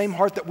be the same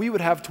heart that we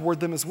would have toward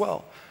them as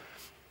well.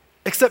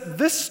 Except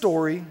this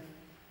story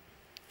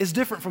is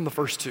different from the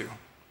first two.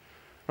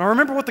 Now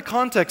remember what the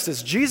context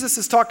is. Jesus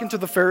is talking to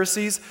the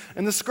Pharisees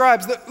and the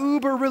scribes, the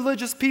uber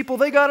religious people.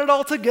 They got it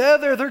all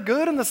together. They're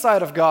good in the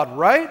sight of God,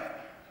 right?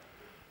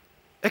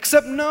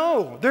 Except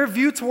no, their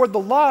view toward the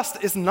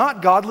lost is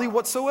not godly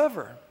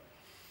whatsoever.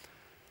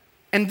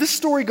 And this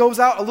story goes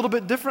out a little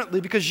bit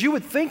differently because you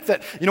would think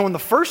that, in the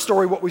first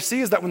story, what we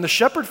see is that when the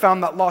shepherd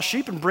found that lost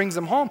sheep and brings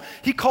him home,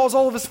 he calls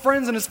all of his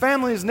friends and his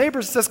family, his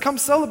neighbors, and says, come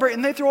celebrate,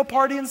 and they throw a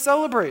party and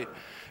celebrate.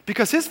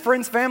 Because his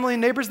friends, family,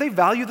 and neighbors, they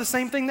value the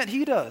same thing that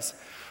he does.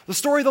 The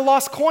story of the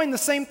lost coin, the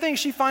same thing.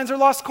 She finds her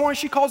lost coin,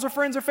 she calls her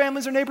friends, her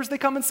families, her neighbors, they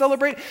come and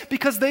celebrate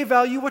because they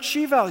value what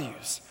she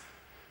values.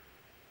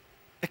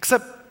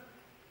 Except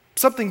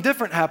something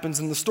different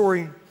happens in the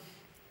story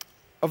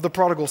of the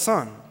prodigal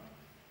son.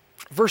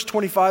 Verse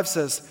 25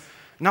 says,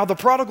 now the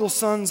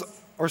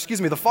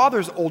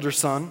father's older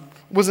son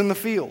was in the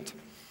field,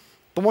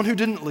 the one who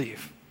didn't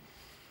leave,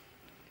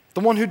 the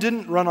one who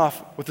didn't run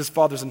off with his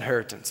father's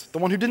inheritance, the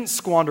one who didn't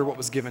squander what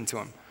was given to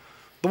him,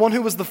 the one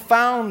who was the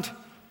found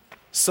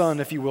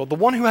son, if you will, the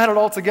one who had it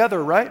all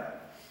together, right?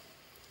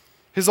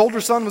 His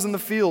older son was in the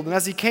field, and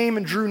as he came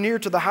and drew near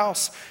to the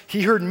house,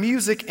 he heard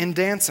music and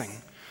dancing.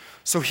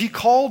 So he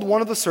called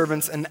one of the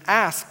servants and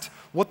asked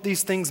what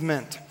these things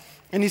meant.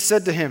 And he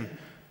said to him,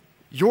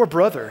 your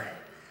brother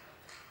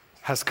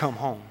has come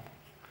home.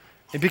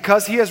 And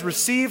because he has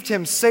received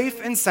him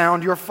safe and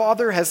sound, your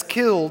father has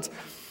killed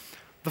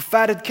the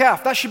fatted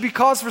calf. That should be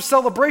cause for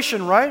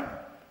celebration, right?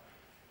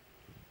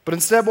 But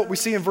instead, what we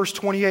see in verse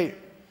 28,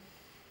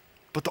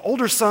 but the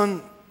older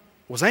son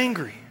was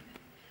angry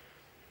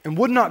and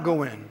would not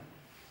go in.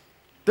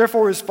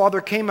 Therefore, his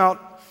father came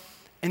out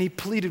and he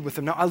pleaded with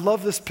him. Now, I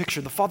love this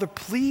picture. The father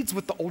pleads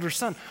with the older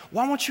son.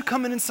 Why won't you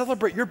come in and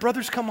celebrate? Your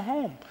brother's come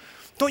home.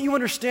 Don't you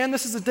understand?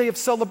 This is a day of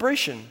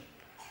celebration.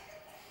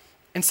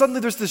 And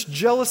suddenly there's this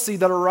jealousy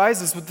that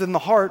arises within the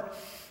heart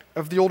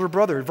of the older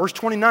brother. Verse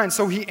 29,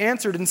 so he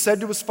answered and said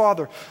to his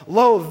father,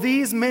 lo,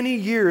 these many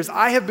years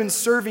I have been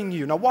serving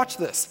you. Now watch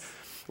this.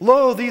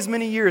 Lo, these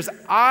many years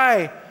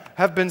I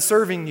have been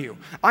serving you.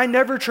 I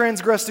never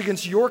transgressed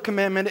against your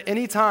commandment at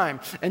any time,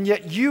 and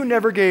yet you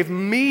never gave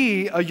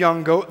me a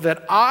young goat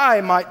that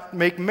I might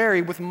make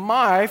merry with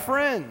my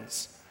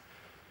friends.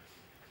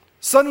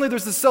 Suddenly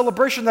there's this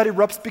celebration that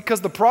erupts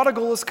because the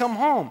prodigal has come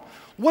home.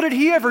 What did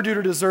he ever do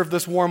to deserve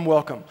this warm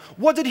welcome?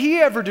 What did he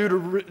ever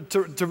do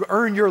to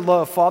earn your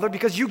love, Father?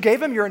 Because you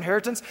gave him your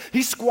inheritance.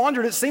 He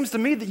squandered it. It seems to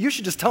me that you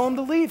should just tell him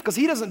to leave because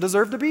he doesn't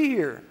deserve to be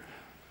here.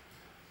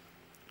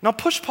 Now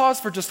push pause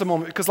for just a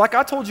moment, because like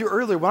I told you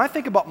earlier, when I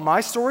think about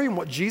my story and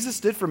what Jesus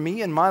did for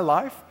me in my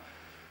life,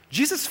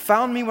 Jesus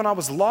found me when I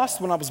was lost,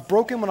 when I was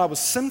broken, when I was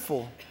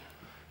sinful.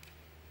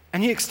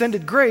 And he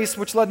extended grace,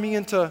 which led me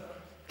into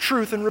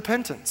truth and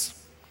repentance.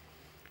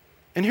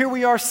 And here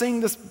we are seeing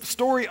this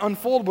story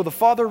unfold where the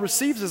father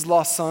receives his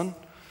lost son,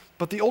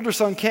 but the older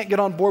son can't get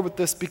on board with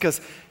this because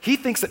he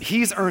thinks that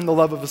he's earned the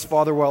love of his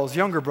father while his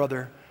younger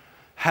brother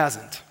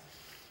hasn't.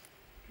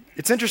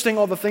 It's interesting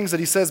all the things that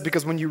he says,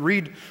 because when you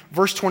read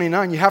verse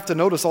 29, you have to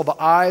notice all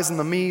the I's and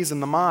the me's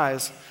and the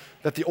my's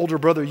that the older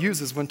brother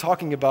uses when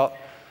talking about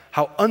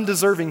how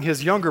undeserving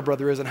his younger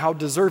brother is and how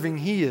deserving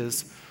he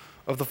is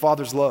of the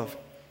father's love.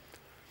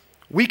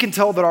 We can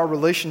tell that our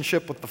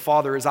relationship with the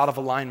father is out of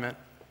alignment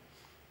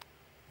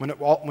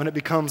when it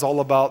becomes all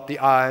about the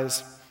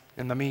I's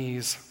and the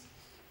me's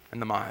and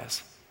the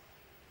my's,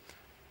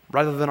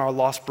 rather than our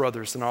lost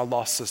brothers and our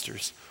lost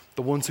sisters,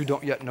 the ones who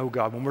don't yet know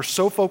God. When we're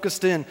so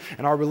focused in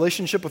and our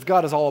relationship with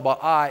God is all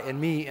about I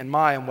and me and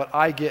my and what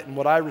I get and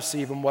what I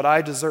receive and what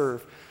I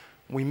deserve,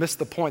 we miss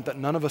the point that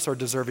none of us are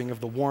deserving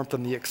of the warmth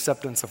and the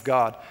acceptance of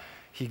God.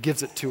 He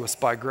gives it to us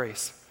by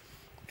grace.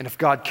 And if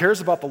God cares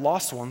about the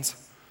lost ones,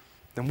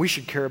 then we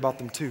should care about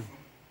them too.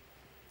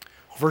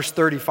 Verse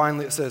 30,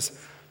 finally it says,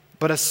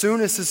 but as soon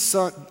as his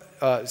son,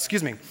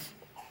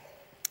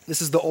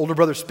 this is the older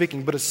brother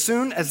speaking, but as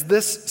soon as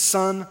this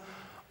son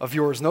of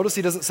yours, notice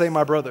he doesn't say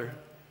my brother,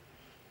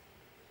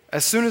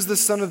 as soon as this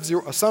son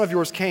of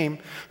yours came,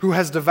 who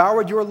has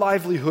devoured your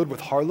livelihood with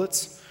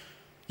harlots,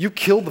 you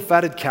killed the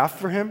fatted calf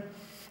for him.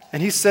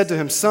 And he said to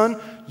him, son,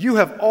 you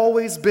have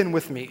always been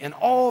with me, and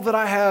all that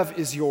I have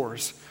is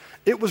yours.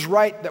 It was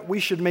right that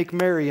we should make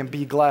merry and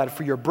be glad,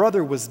 for your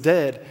brother was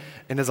dead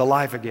and is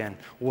alive again,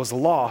 was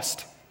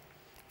lost,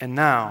 and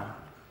now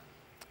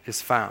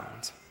is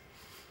found.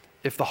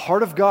 If the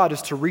heart of God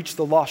is to reach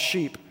the lost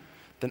sheep,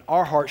 then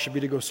our heart should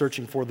be to go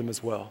searching for them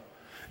as well.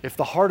 If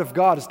the heart of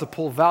God is to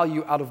pull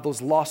value out of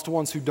those lost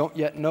ones who don't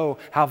yet know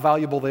how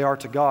valuable they are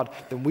to God,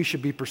 then we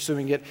should be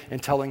pursuing it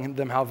and telling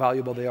them how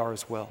valuable they are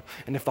as well.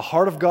 And if the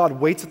heart of God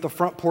waits at the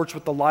front porch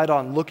with the light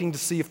on, looking to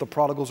see if the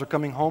prodigals are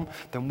coming home,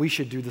 then we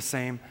should do the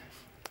same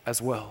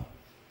as well.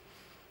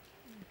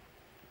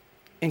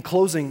 In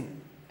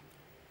closing,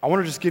 I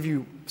want to just give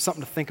you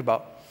something to think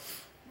about.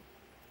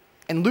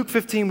 In Luke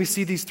 15, we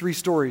see these three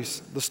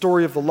stories: the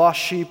story of the lost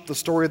sheep, the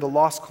story of the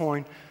lost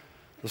coin,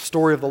 the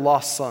story of the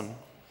lost son.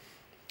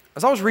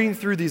 As I was reading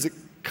through these, it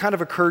kind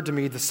of occurred to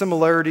me the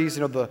similarities,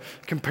 the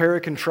compare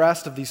and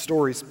contrast of these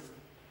stories.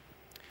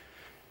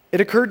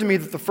 It occurred to me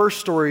that the first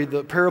story,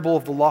 the parable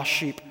of the lost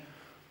sheep,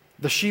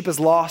 the sheep is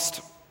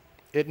lost,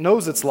 it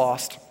knows it's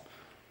lost,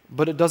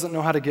 but it doesn't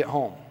know how to get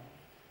home.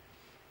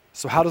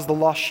 So how does the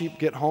lost sheep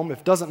get home? If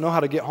it doesn't know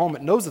how to get home,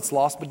 it knows it's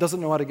lost, but doesn't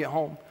know how to get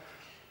home.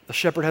 The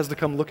shepherd has to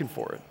come looking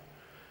for it.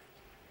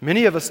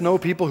 Many of us know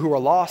people who are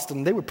lost,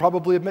 and they would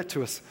probably admit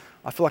to us,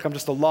 I feel like I'm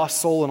just a lost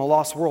soul in a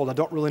lost world. I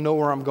don't really know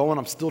where I'm going.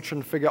 I'm still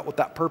trying to figure out what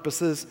that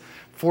purpose is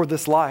for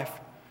this life.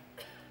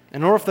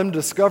 In order for them to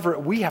discover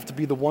it, we have to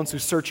be the ones who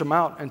search them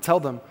out and tell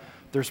them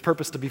there's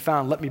purpose to be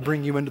found. Let me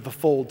bring you into the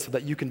fold so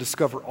that you can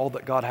discover all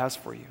that God has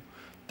for you.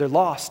 They're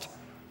lost.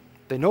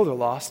 They know they're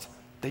lost.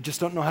 They just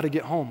don't know how to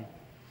get home.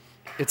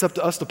 It's up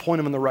to us to point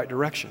them in the right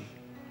direction.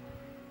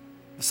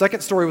 The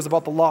second story was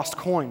about the lost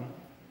coin.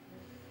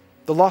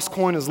 The lost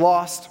coin is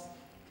lost.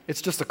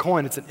 It's just a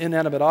coin. It's an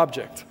inanimate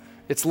object.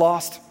 It's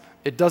lost.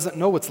 It doesn't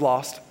know it's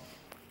lost,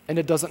 and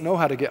it doesn't know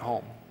how to get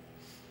home.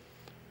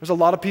 There's a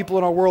lot of people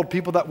in our world,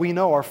 people that we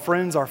know, our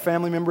friends, our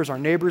family members, our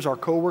neighbors, our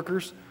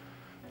coworkers.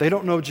 They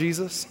don't know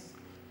Jesus.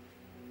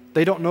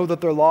 They don't know that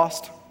they're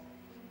lost,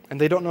 and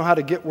they don't know how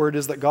to get where it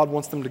is that God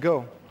wants them to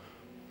go.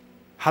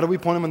 How do we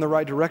point them in the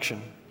right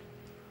direction?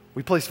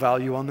 We place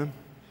value on them.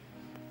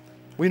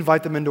 We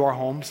invite them into our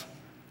homes.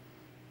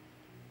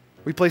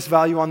 We place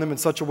value on them in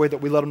such a way that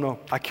we let them know,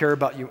 I care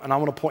about you, and I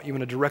want to point you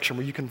in a direction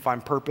where you can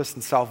find purpose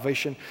and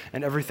salvation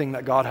and everything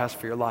that God has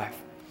for your life.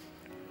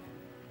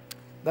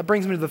 That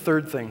brings me to the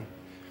third thing.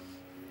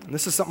 And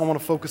this is something I want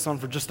to focus on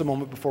for just a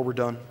moment before we're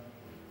done.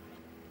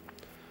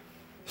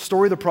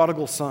 Story of the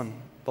prodigal son,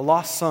 the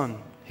lost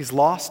son. He's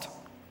lost.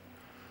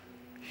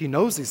 He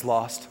knows he's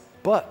lost,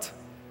 but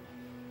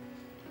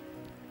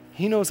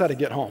he knows how to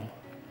get home.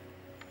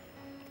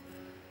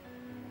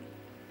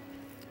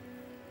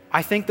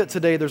 I think that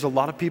today there's a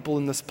lot of people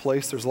in this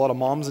place. There's a lot of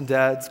moms and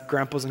dads,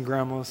 grandpas and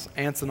grandmas,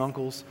 aunts and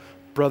uncles,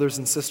 brothers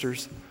and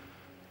sisters.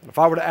 And if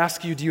I were to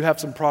ask you, do you have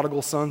some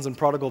prodigal sons and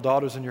prodigal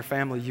daughters in your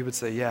family, you would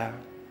say, yeah.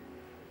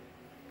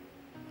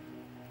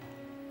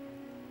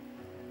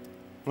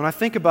 When I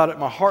think about it,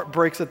 my heart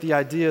breaks at the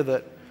idea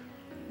that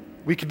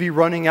we could be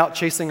running out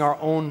chasing our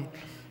own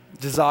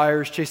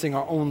desires, chasing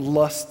our own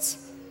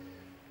lusts,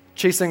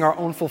 chasing our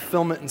own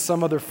fulfillment in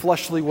some other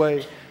fleshly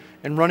way,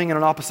 and running in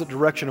an opposite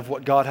direction of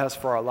what God has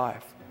for our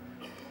life.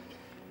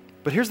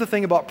 But here's the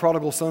thing about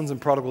prodigal sons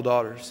and prodigal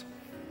daughters.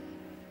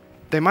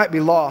 They might be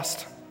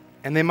lost,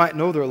 and they might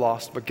know they're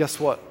lost, but guess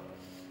what?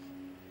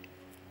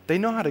 They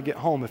know how to get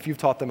home if you've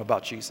taught them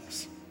about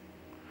Jesus.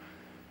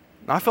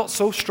 And I felt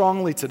so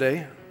strongly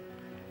today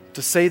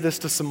to say this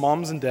to some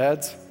moms and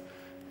dads,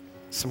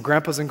 some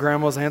grandpas and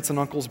grandmas, aunts and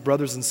uncles,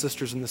 brothers and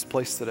sisters in this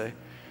place today.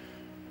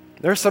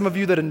 There are some of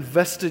you that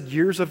invested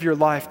years of your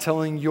life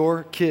telling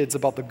your kids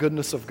about the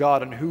goodness of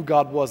God and who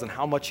God was and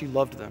how much He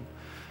loved them.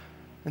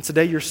 And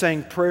today you're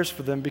saying prayers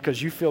for them because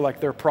you feel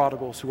like they're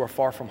prodigals who are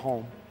far from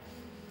home.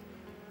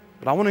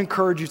 But I want to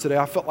encourage you today.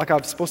 I felt like I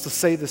was supposed to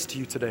say this to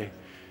you today.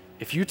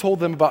 If you told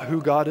them about who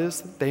God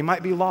is, they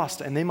might be lost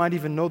and they might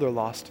even know they're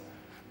lost.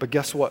 But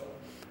guess what?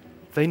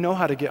 They know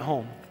how to get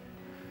home.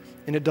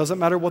 And it doesn't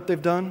matter what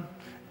they've done.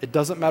 It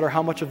doesn't matter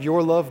how much of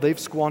your love they've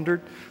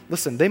squandered.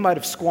 Listen, they might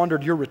have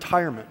squandered your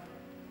retirement.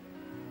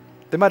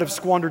 They might have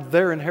squandered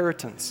their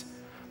inheritance.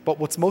 But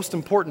what's most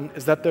important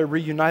is that they're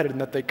reunited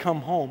and that they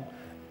come home.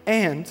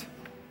 And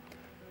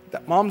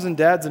that moms and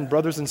dads and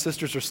brothers and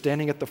sisters are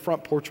standing at the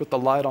front porch with the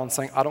light on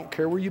saying, I don't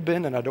care where you've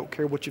been and I don't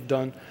care what you've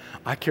done.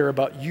 I care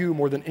about you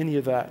more than any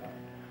of that.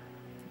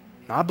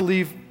 And I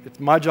believe it's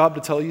my job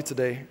to tell you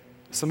today,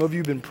 some of you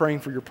have been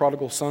praying for your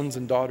prodigal sons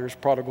and daughters,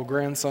 prodigal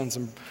grandsons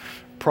and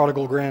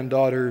prodigal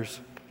granddaughters.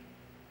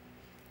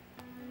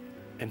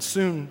 And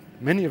soon,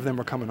 many of them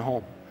are coming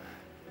home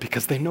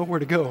because they know where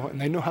to go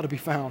and they know how to be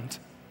found.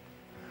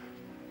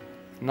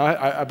 And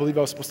I believe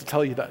I was supposed to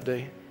tell you that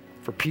day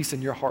for peace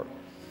in your heart.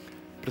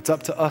 But it's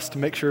up to us to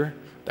make sure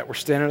that we're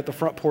standing at the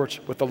front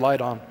porch with the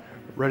light on,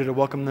 ready to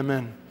welcome them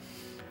in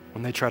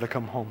when they try to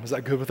come home. Is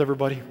that good with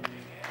everybody?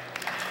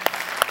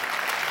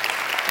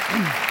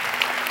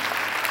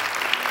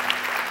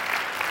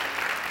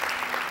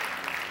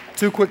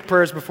 Two quick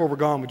prayers before we're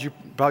gone. Would you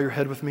bow your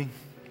head with me?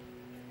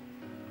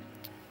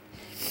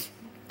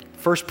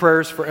 First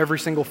prayers for every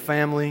single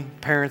family,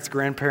 parents,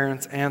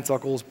 grandparents, aunts,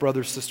 uncles,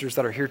 brothers, sisters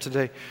that are here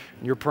today,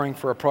 and you're praying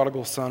for a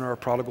prodigal son or a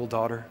prodigal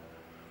daughter.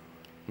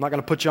 I'm not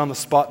going to put you on the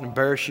spot and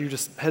embarrass you.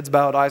 Just heads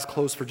bowed, eyes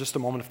closed for just a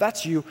moment. If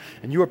that's you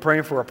and you are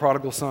praying for a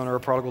prodigal son or a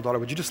prodigal daughter,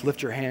 would you just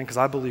lift your hand? Because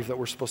I believe that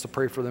we're supposed to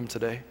pray for them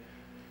today.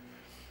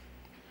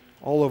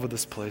 All over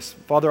this place.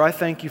 Father, I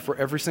thank you for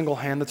every single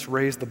hand that's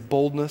raised, the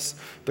boldness,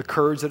 the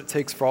courage that it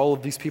takes for all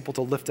of these people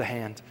to lift a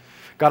hand.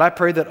 God, I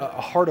pray that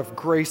a heart of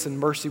grace and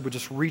mercy would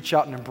just reach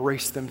out and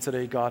embrace them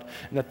today, God,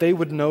 and that they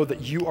would know that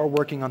you are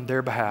working on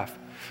their behalf.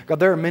 God,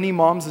 there are many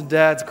moms and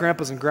dads,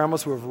 grandpas and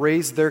grandmas who have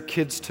raised their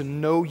kids to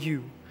know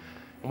you.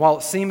 And while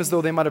it seemed as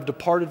though they might have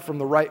departed from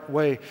the right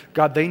way,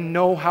 God, they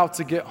know how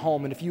to get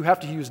home. And if you have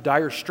to use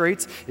dire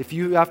straits, if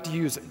you have to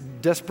use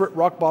desperate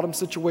rock bottom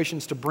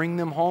situations to bring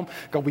them home,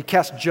 God, we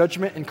cast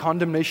judgment and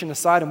condemnation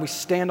aside and we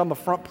stand on the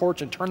front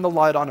porch and turn the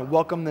light on and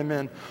welcome them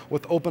in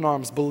with open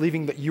arms,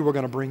 believing that you are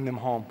going to bring them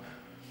home.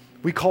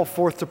 We call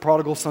forth to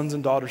prodigal sons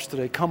and daughters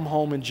today, come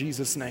home in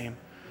Jesus' name.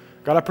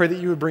 God, I pray that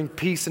you would bring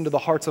peace into the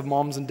hearts of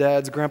moms and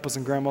dads, grandpas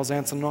and grandmas,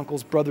 aunts and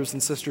uncles, brothers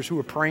and sisters who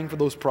are praying for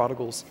those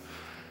prodigals.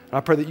 And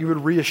I pray that you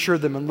would reassure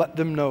them and let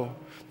them know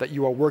that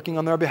you are working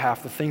on their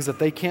behalf. The things that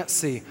they can't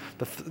see,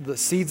 the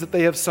seeds that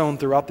they have sown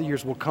throughout the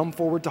years will come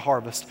forward to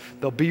harvest.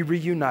 They'll be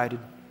reunited,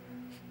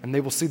 and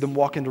they will see them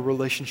walk into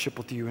relationship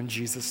with you in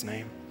Jesus'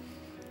 name.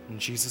 In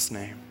Jesus'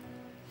 name.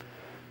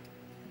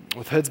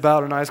 With heads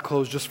bowed and eyes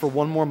closed, just for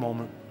one more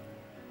moment.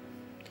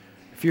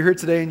 If you're here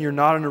today and you're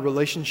not in a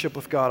relationship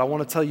with God, I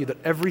want to tell you that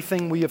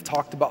everything we have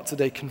talked about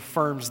today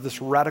confirms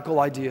this radical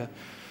idea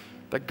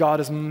that God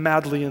is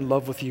madly in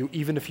love with you,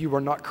 even if you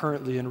are not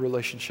currently in a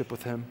relationship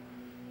with Him.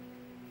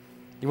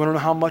 You want to know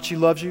how much He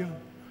loves you?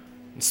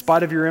 In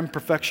spite of your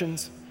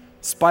imperfections,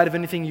 in spite of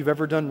anything you've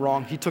ever done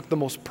wrong, He took the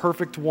most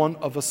perfect one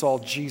of us all,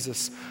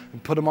 Jesus,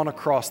 and put Him on a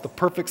cross, the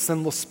perfect,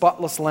 sinless,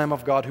 spotless Lamb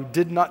of God who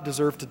did not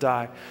deserve to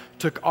die,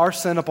 took our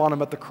sin upon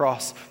Him at the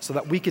cross so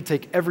that we could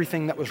take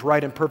everything that was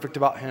right and perfect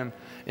about Him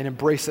and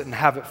embrace it and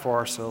have it for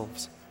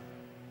ourselves.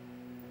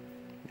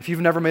 If you've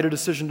never made a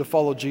decision to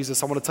follow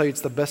Jesus, I want to tell you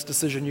it's the best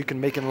decision you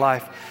can make in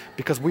life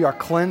because we are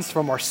cleansed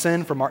from our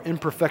sin, from our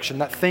imperfection,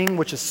 that thing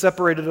which has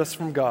separated us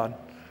from God.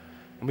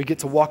 And we get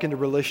to walk into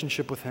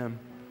relationship with Him,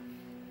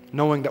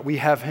 knowing that we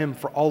have Him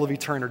for all of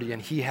eternity and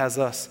He has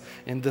us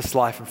in this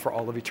life and for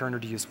all of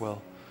eternity as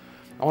well.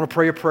 I want to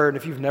pray a prayer, and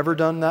if you've never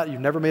done that,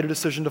 you've never made a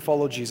decision to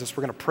follow Jesus,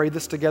 we're going to pray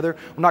this together.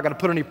 We're not going to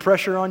put any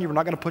pressure on you. We're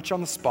not going to put you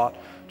on the spot.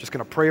 We're just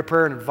going to pray a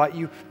prayer and invite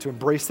you to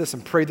embrace this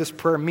and pray this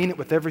prayer. Mean it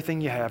with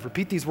everything you have.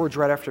 Repeat these words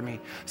right after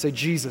me. Say,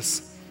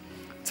 Jesus,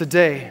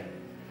 today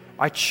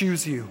I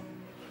choose you.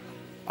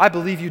 I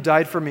believe you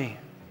died for me,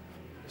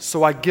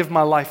 so I give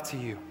my life to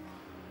you.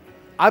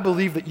 I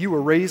believe that you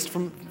were raised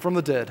from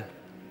the dead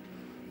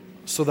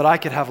so that I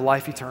could have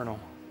life eternal.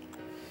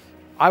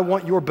 I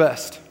want your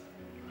best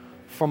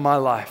from my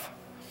life.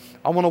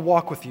 I want to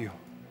walk with you.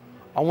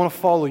 I want to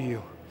follow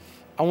you.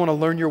 I want to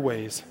learn your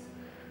ways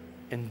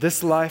in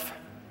this life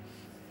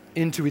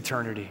into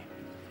eternity.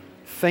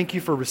 Thank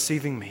you for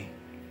receiving me.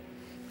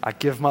 I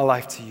give my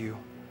life to you.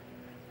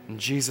 In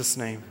Jesus'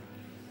 name,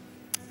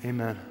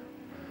 amen.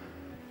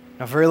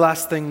 Now, very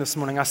last thing this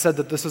morning, I said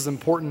that this is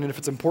important, and if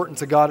it's important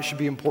to God, it should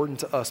be important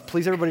to us.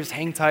 Please, everybody, just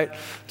hang tight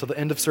till the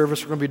end of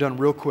service. We're going to be done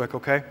real quick,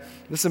 okay?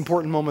 This is an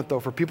important moment, though.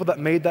 For people that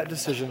made that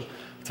decision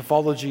to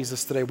follow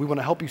Jesus today, we want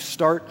to help you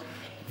start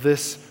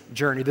this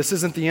journey. This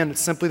isn't the end.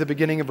 It's simply the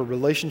beginning of a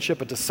relationship,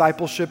 a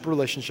discipleship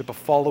relationship of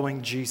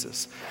following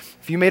Jesus.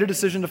 If you made a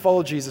decision to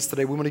follow Jesus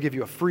today, we want to give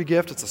you a free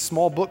gift. It's a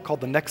small book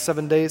called The Next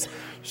 7 Days.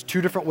 There's 2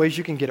 different ways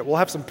you can get it. We'll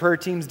have some prayer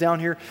teams down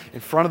here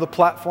in front of the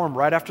platform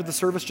right after the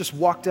service. Just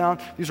walk down.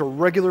 These are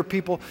regular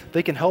people.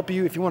 They can help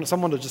you. If you want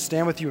someone to just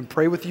stand with you and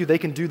pray with you, they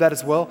can do that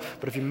as well.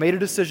 But if you made a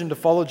decision to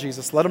follow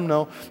Jesus, let them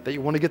know that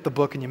you want to get the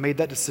book and you made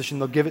that decision.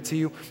 They'll give it to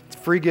you. It's a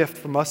free gift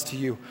from us to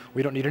you.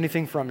 We don't need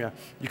anything from you.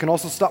 You can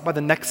also stop by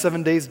the Next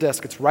 7 Days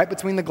desk. It's right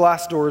between the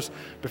glass doors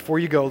before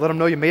you go. Let them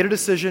know you made a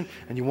decision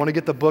and you want to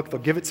get the book. They'll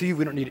give it to you.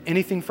 We don't need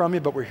anything from you,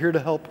 but we're here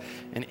to help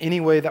in any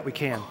way that we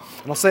can.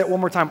 And I'll say it one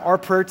more time. Our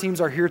prayer teams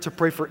are here to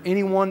pray for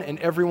anyone and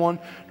everyone,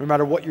 no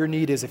matter what your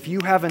need is. If you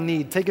have a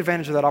need, take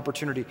advantage of that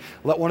opportunity.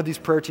 Let one of these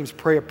prayer teams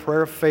pray a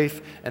prayer of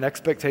faith and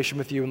expectation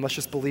with you, and let's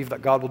just believe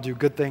that God will do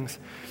good things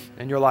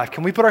in your life.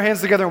 Can we put our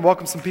hands together and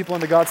welcome some people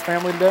into God's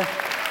family today?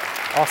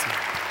 Awesome.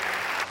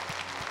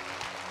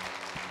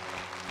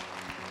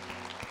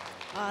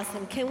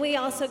 Awesome. Can we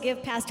also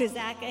give Pastor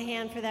Zach a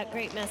hand for that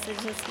great message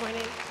this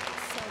morning?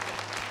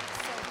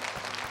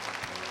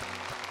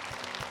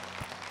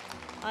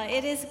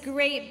 It is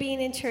great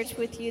being in church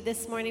with you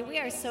this morning. We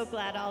are so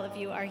glad all of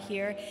you are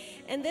here.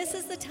 And this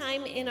is the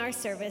time in our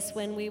service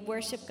when we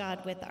worship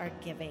God with our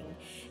giving.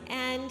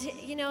 And,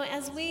 you know,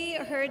 as we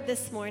heard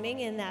this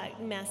morning in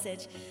that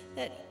message,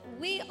 that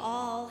we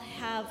all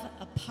have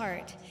a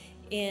part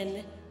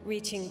in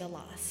reaching the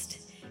lost.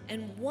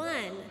 And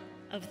one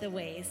of the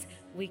ways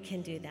we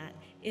can do that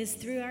is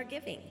through our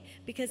giving.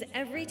 Because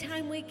every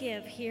time we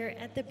give here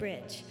at the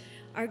Bridge,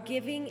 our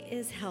giving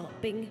is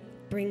helping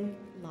bring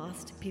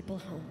lost people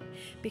home,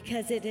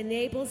 because it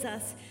enables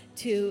us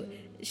to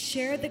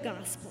share the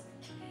gospel.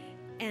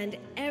 And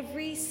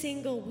every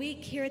single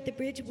week here at the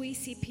Bridge, we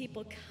see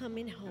people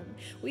coming home.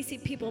 We see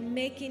people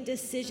making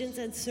decisions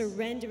and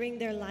surrendering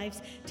their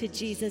lives to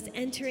Jesus,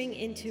 entering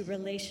into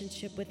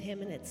relationship with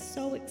Him, and it's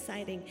so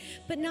exciting.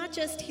 But not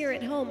just here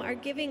at home. Our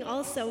giving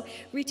also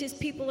reaches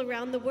people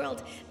around the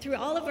world through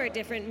all of our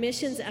different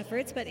missions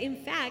efforts. But in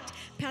fact,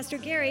 Pastor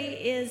Gary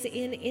is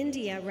in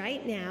India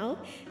right now.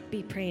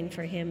 Be praying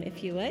for him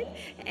if you would.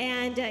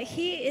 And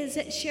he is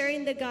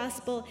sharing the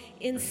gospel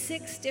in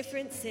 6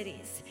 different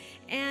cities.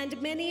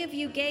 And many of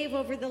you gave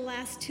over the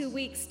last 2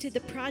 weeks to the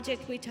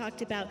project we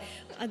talked about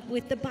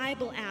with the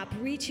Bible app,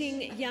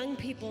 reaching young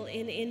people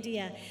in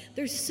India.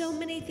 There's so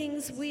many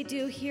things we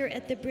do here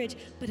at the Bridge,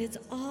 but it's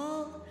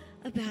all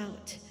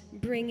about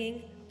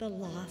bringing the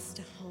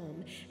lost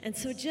home. And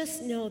so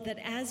just know that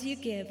as you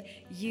give,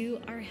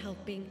 you are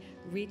helping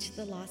reach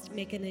the lost,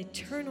 make an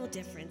eternal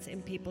difference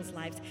in people's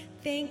lives.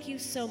 Thank you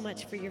so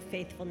much for your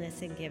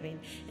faithfulness in giving.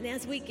 And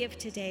as we give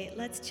today,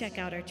 let's check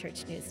out our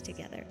church news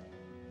together.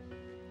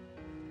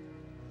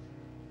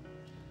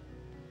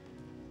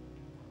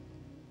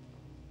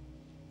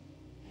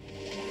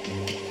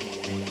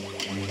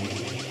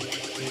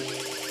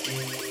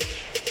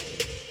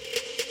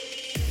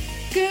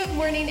 Good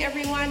morning,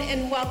 everyone,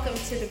 and welcome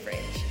to the Bridge.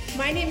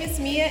 My name is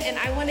Mia, and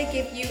I want to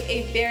give you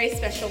a very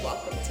special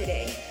welcome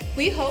today.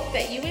 We hope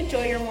that you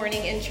enjoy your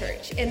morning in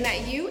church and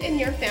that you and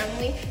your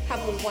family have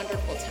a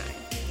wonderful time.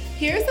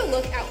 Here's a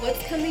look at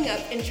what's coming up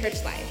in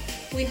church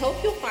life. We hope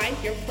you'll find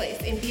your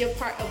place and be a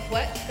part of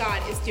what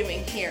God is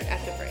doing here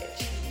at the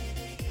Bridge.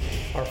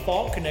 Our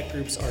Fall Connect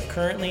groups are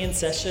currently in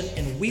session,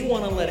 and we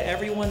want to let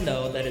everyone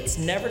know that it's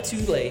never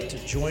too late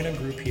to join a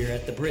group here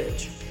at the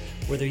Bridge.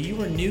 Whether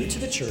you are new to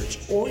the church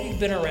or you've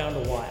been around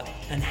a while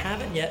and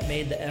haven't yet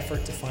made the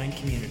effort to find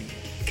community,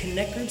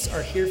 Connect groups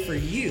are here for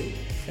you,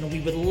 and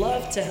we would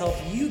love to help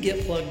you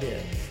get plugged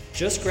in.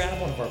 Just grab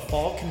one of our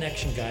Fall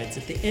Connection guides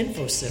at the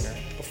Info Center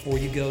before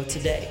you go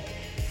today.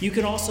 You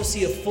can also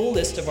see a full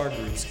list of our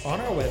groups on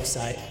our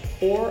website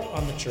or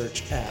on the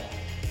church app.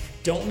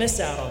 Don't miss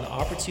out on the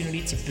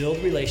opportunity to build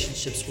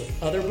relationships with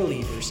other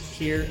believers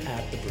here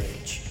at the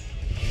Bridge.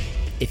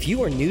 If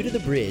you are new to the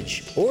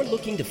Bridge or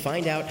looking to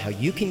find out how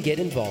you can get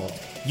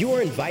involved, you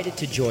are invited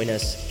to join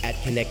us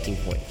at Connecting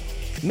Point.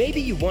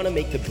 Maybe you want to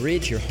make the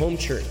Bridge your home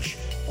church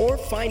or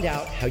find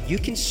out how you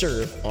can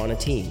serve on a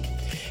team.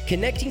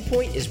 Connecting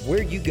Point is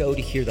where you go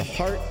to hear the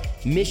heart,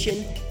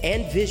 mission,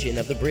 and vision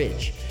of the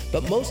Bridge,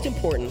 but most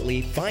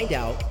importantly, find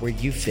out where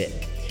you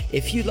fit.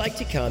 If you'd like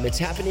to come, it's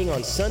happening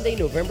on Sunday,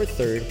 November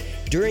 3rd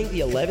during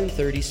the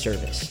 11:30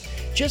 service.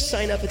 Just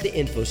sign up at the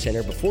info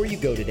center before you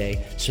go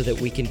today so that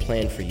we can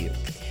plan for you.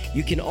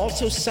 You can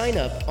also sign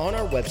up on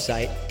our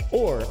website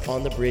or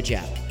on the Bridge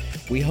app.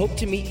 We hope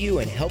to meet you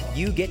and help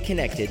you get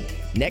connected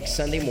next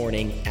Sunday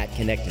morning at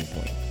Connecting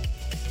Point.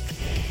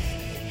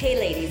 Hey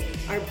ladies,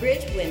 our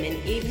Bridge Women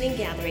evening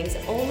gatherings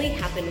only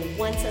happen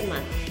once a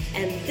month,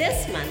 and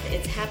this month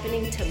it's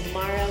happening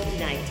tomorrow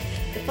night.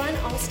 The fun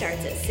all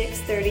starts at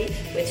 6:30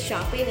 with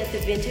shopping at the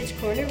Vintage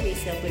Corner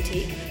Resale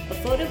Boutique, a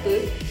photo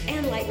booth,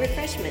 and light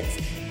refreshments.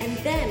 And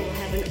then we'll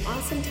have an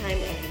awesome time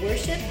of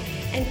worship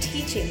and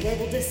teaching where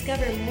we'll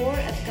discover more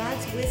of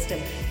God's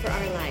wisdom for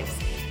our lives.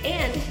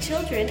 And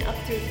children up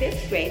through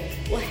 5th grade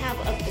will have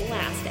a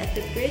blast at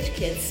the Bridge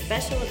Kids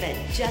special event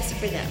just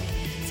for them.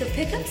 So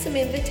pick up some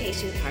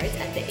invitation cards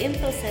at the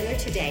Info Center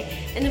today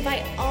and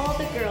invite all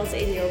the girls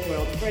in your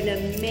world for an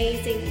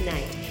amazing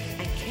night.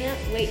 I can't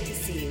wait to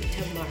see you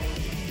tomorrow night.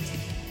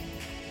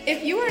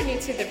 If you are new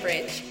to the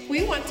Bridge,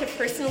 we want to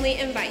personally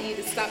invite you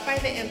to stop by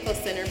the Info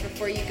Center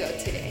before you go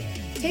today.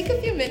 Take a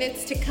few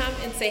minutes to come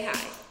and say hi.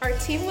 Our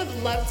team would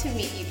love to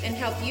meet you and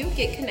help you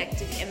get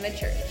connected in the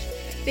church.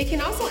 They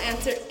can also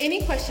answer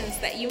any questions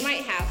that you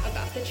might have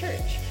about the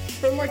church.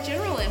 For more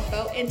general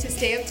info and to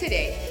stay up to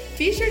date,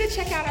 be sure to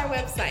check out our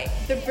website,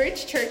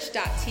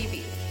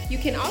 thebridgechurch.tv. You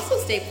can also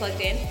stay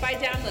plugged in by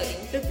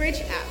downloading the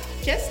Bridge app.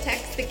 Just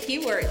text the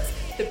keywords,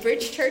 the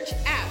Bridge Church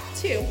app,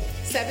 to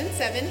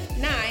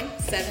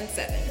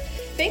 77977.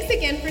 Thanks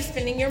again for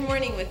spending your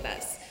morning with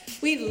us.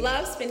 We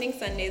love spending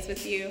Sundays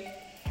with you.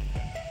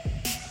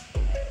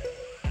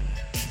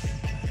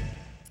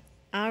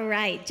 All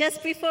right,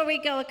 just before we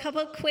go, a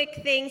couple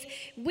quick things.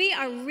 We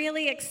are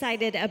really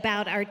excited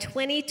about our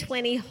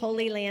 2020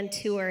 Holy Land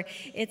Tour.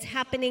 It's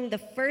happening the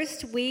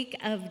first week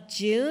of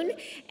June,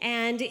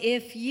 and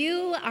if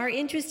you are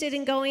interested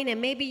in going and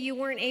maybe you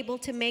weren't able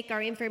to make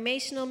our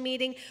informational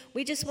meeting,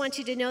 we just want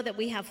you to know that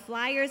we have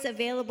flyers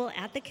available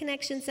at the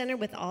Connection Center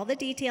with all the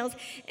details,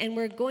 and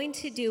we're going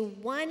to do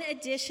one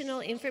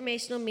additional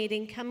informational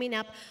meeting coming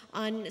up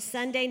on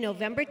Sunday,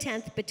 November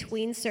 10th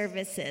between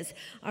services.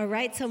 All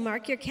right, so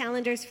mark your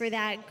calendar for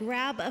that.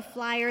 Grab a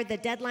flyer. The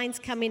deadline's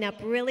coming up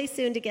really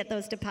soon to get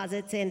those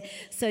deposits in.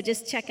 So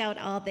just check out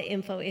all the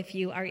info if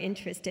you are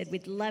interested.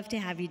 We'd love to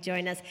have you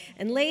join us.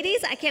 And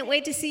ladies, I can't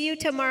wait to see you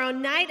tomorrow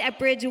night at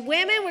Bridge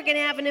Women. We're going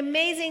to have an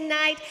amazing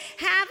night.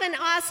 Have an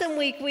awesome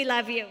week. We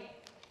love you.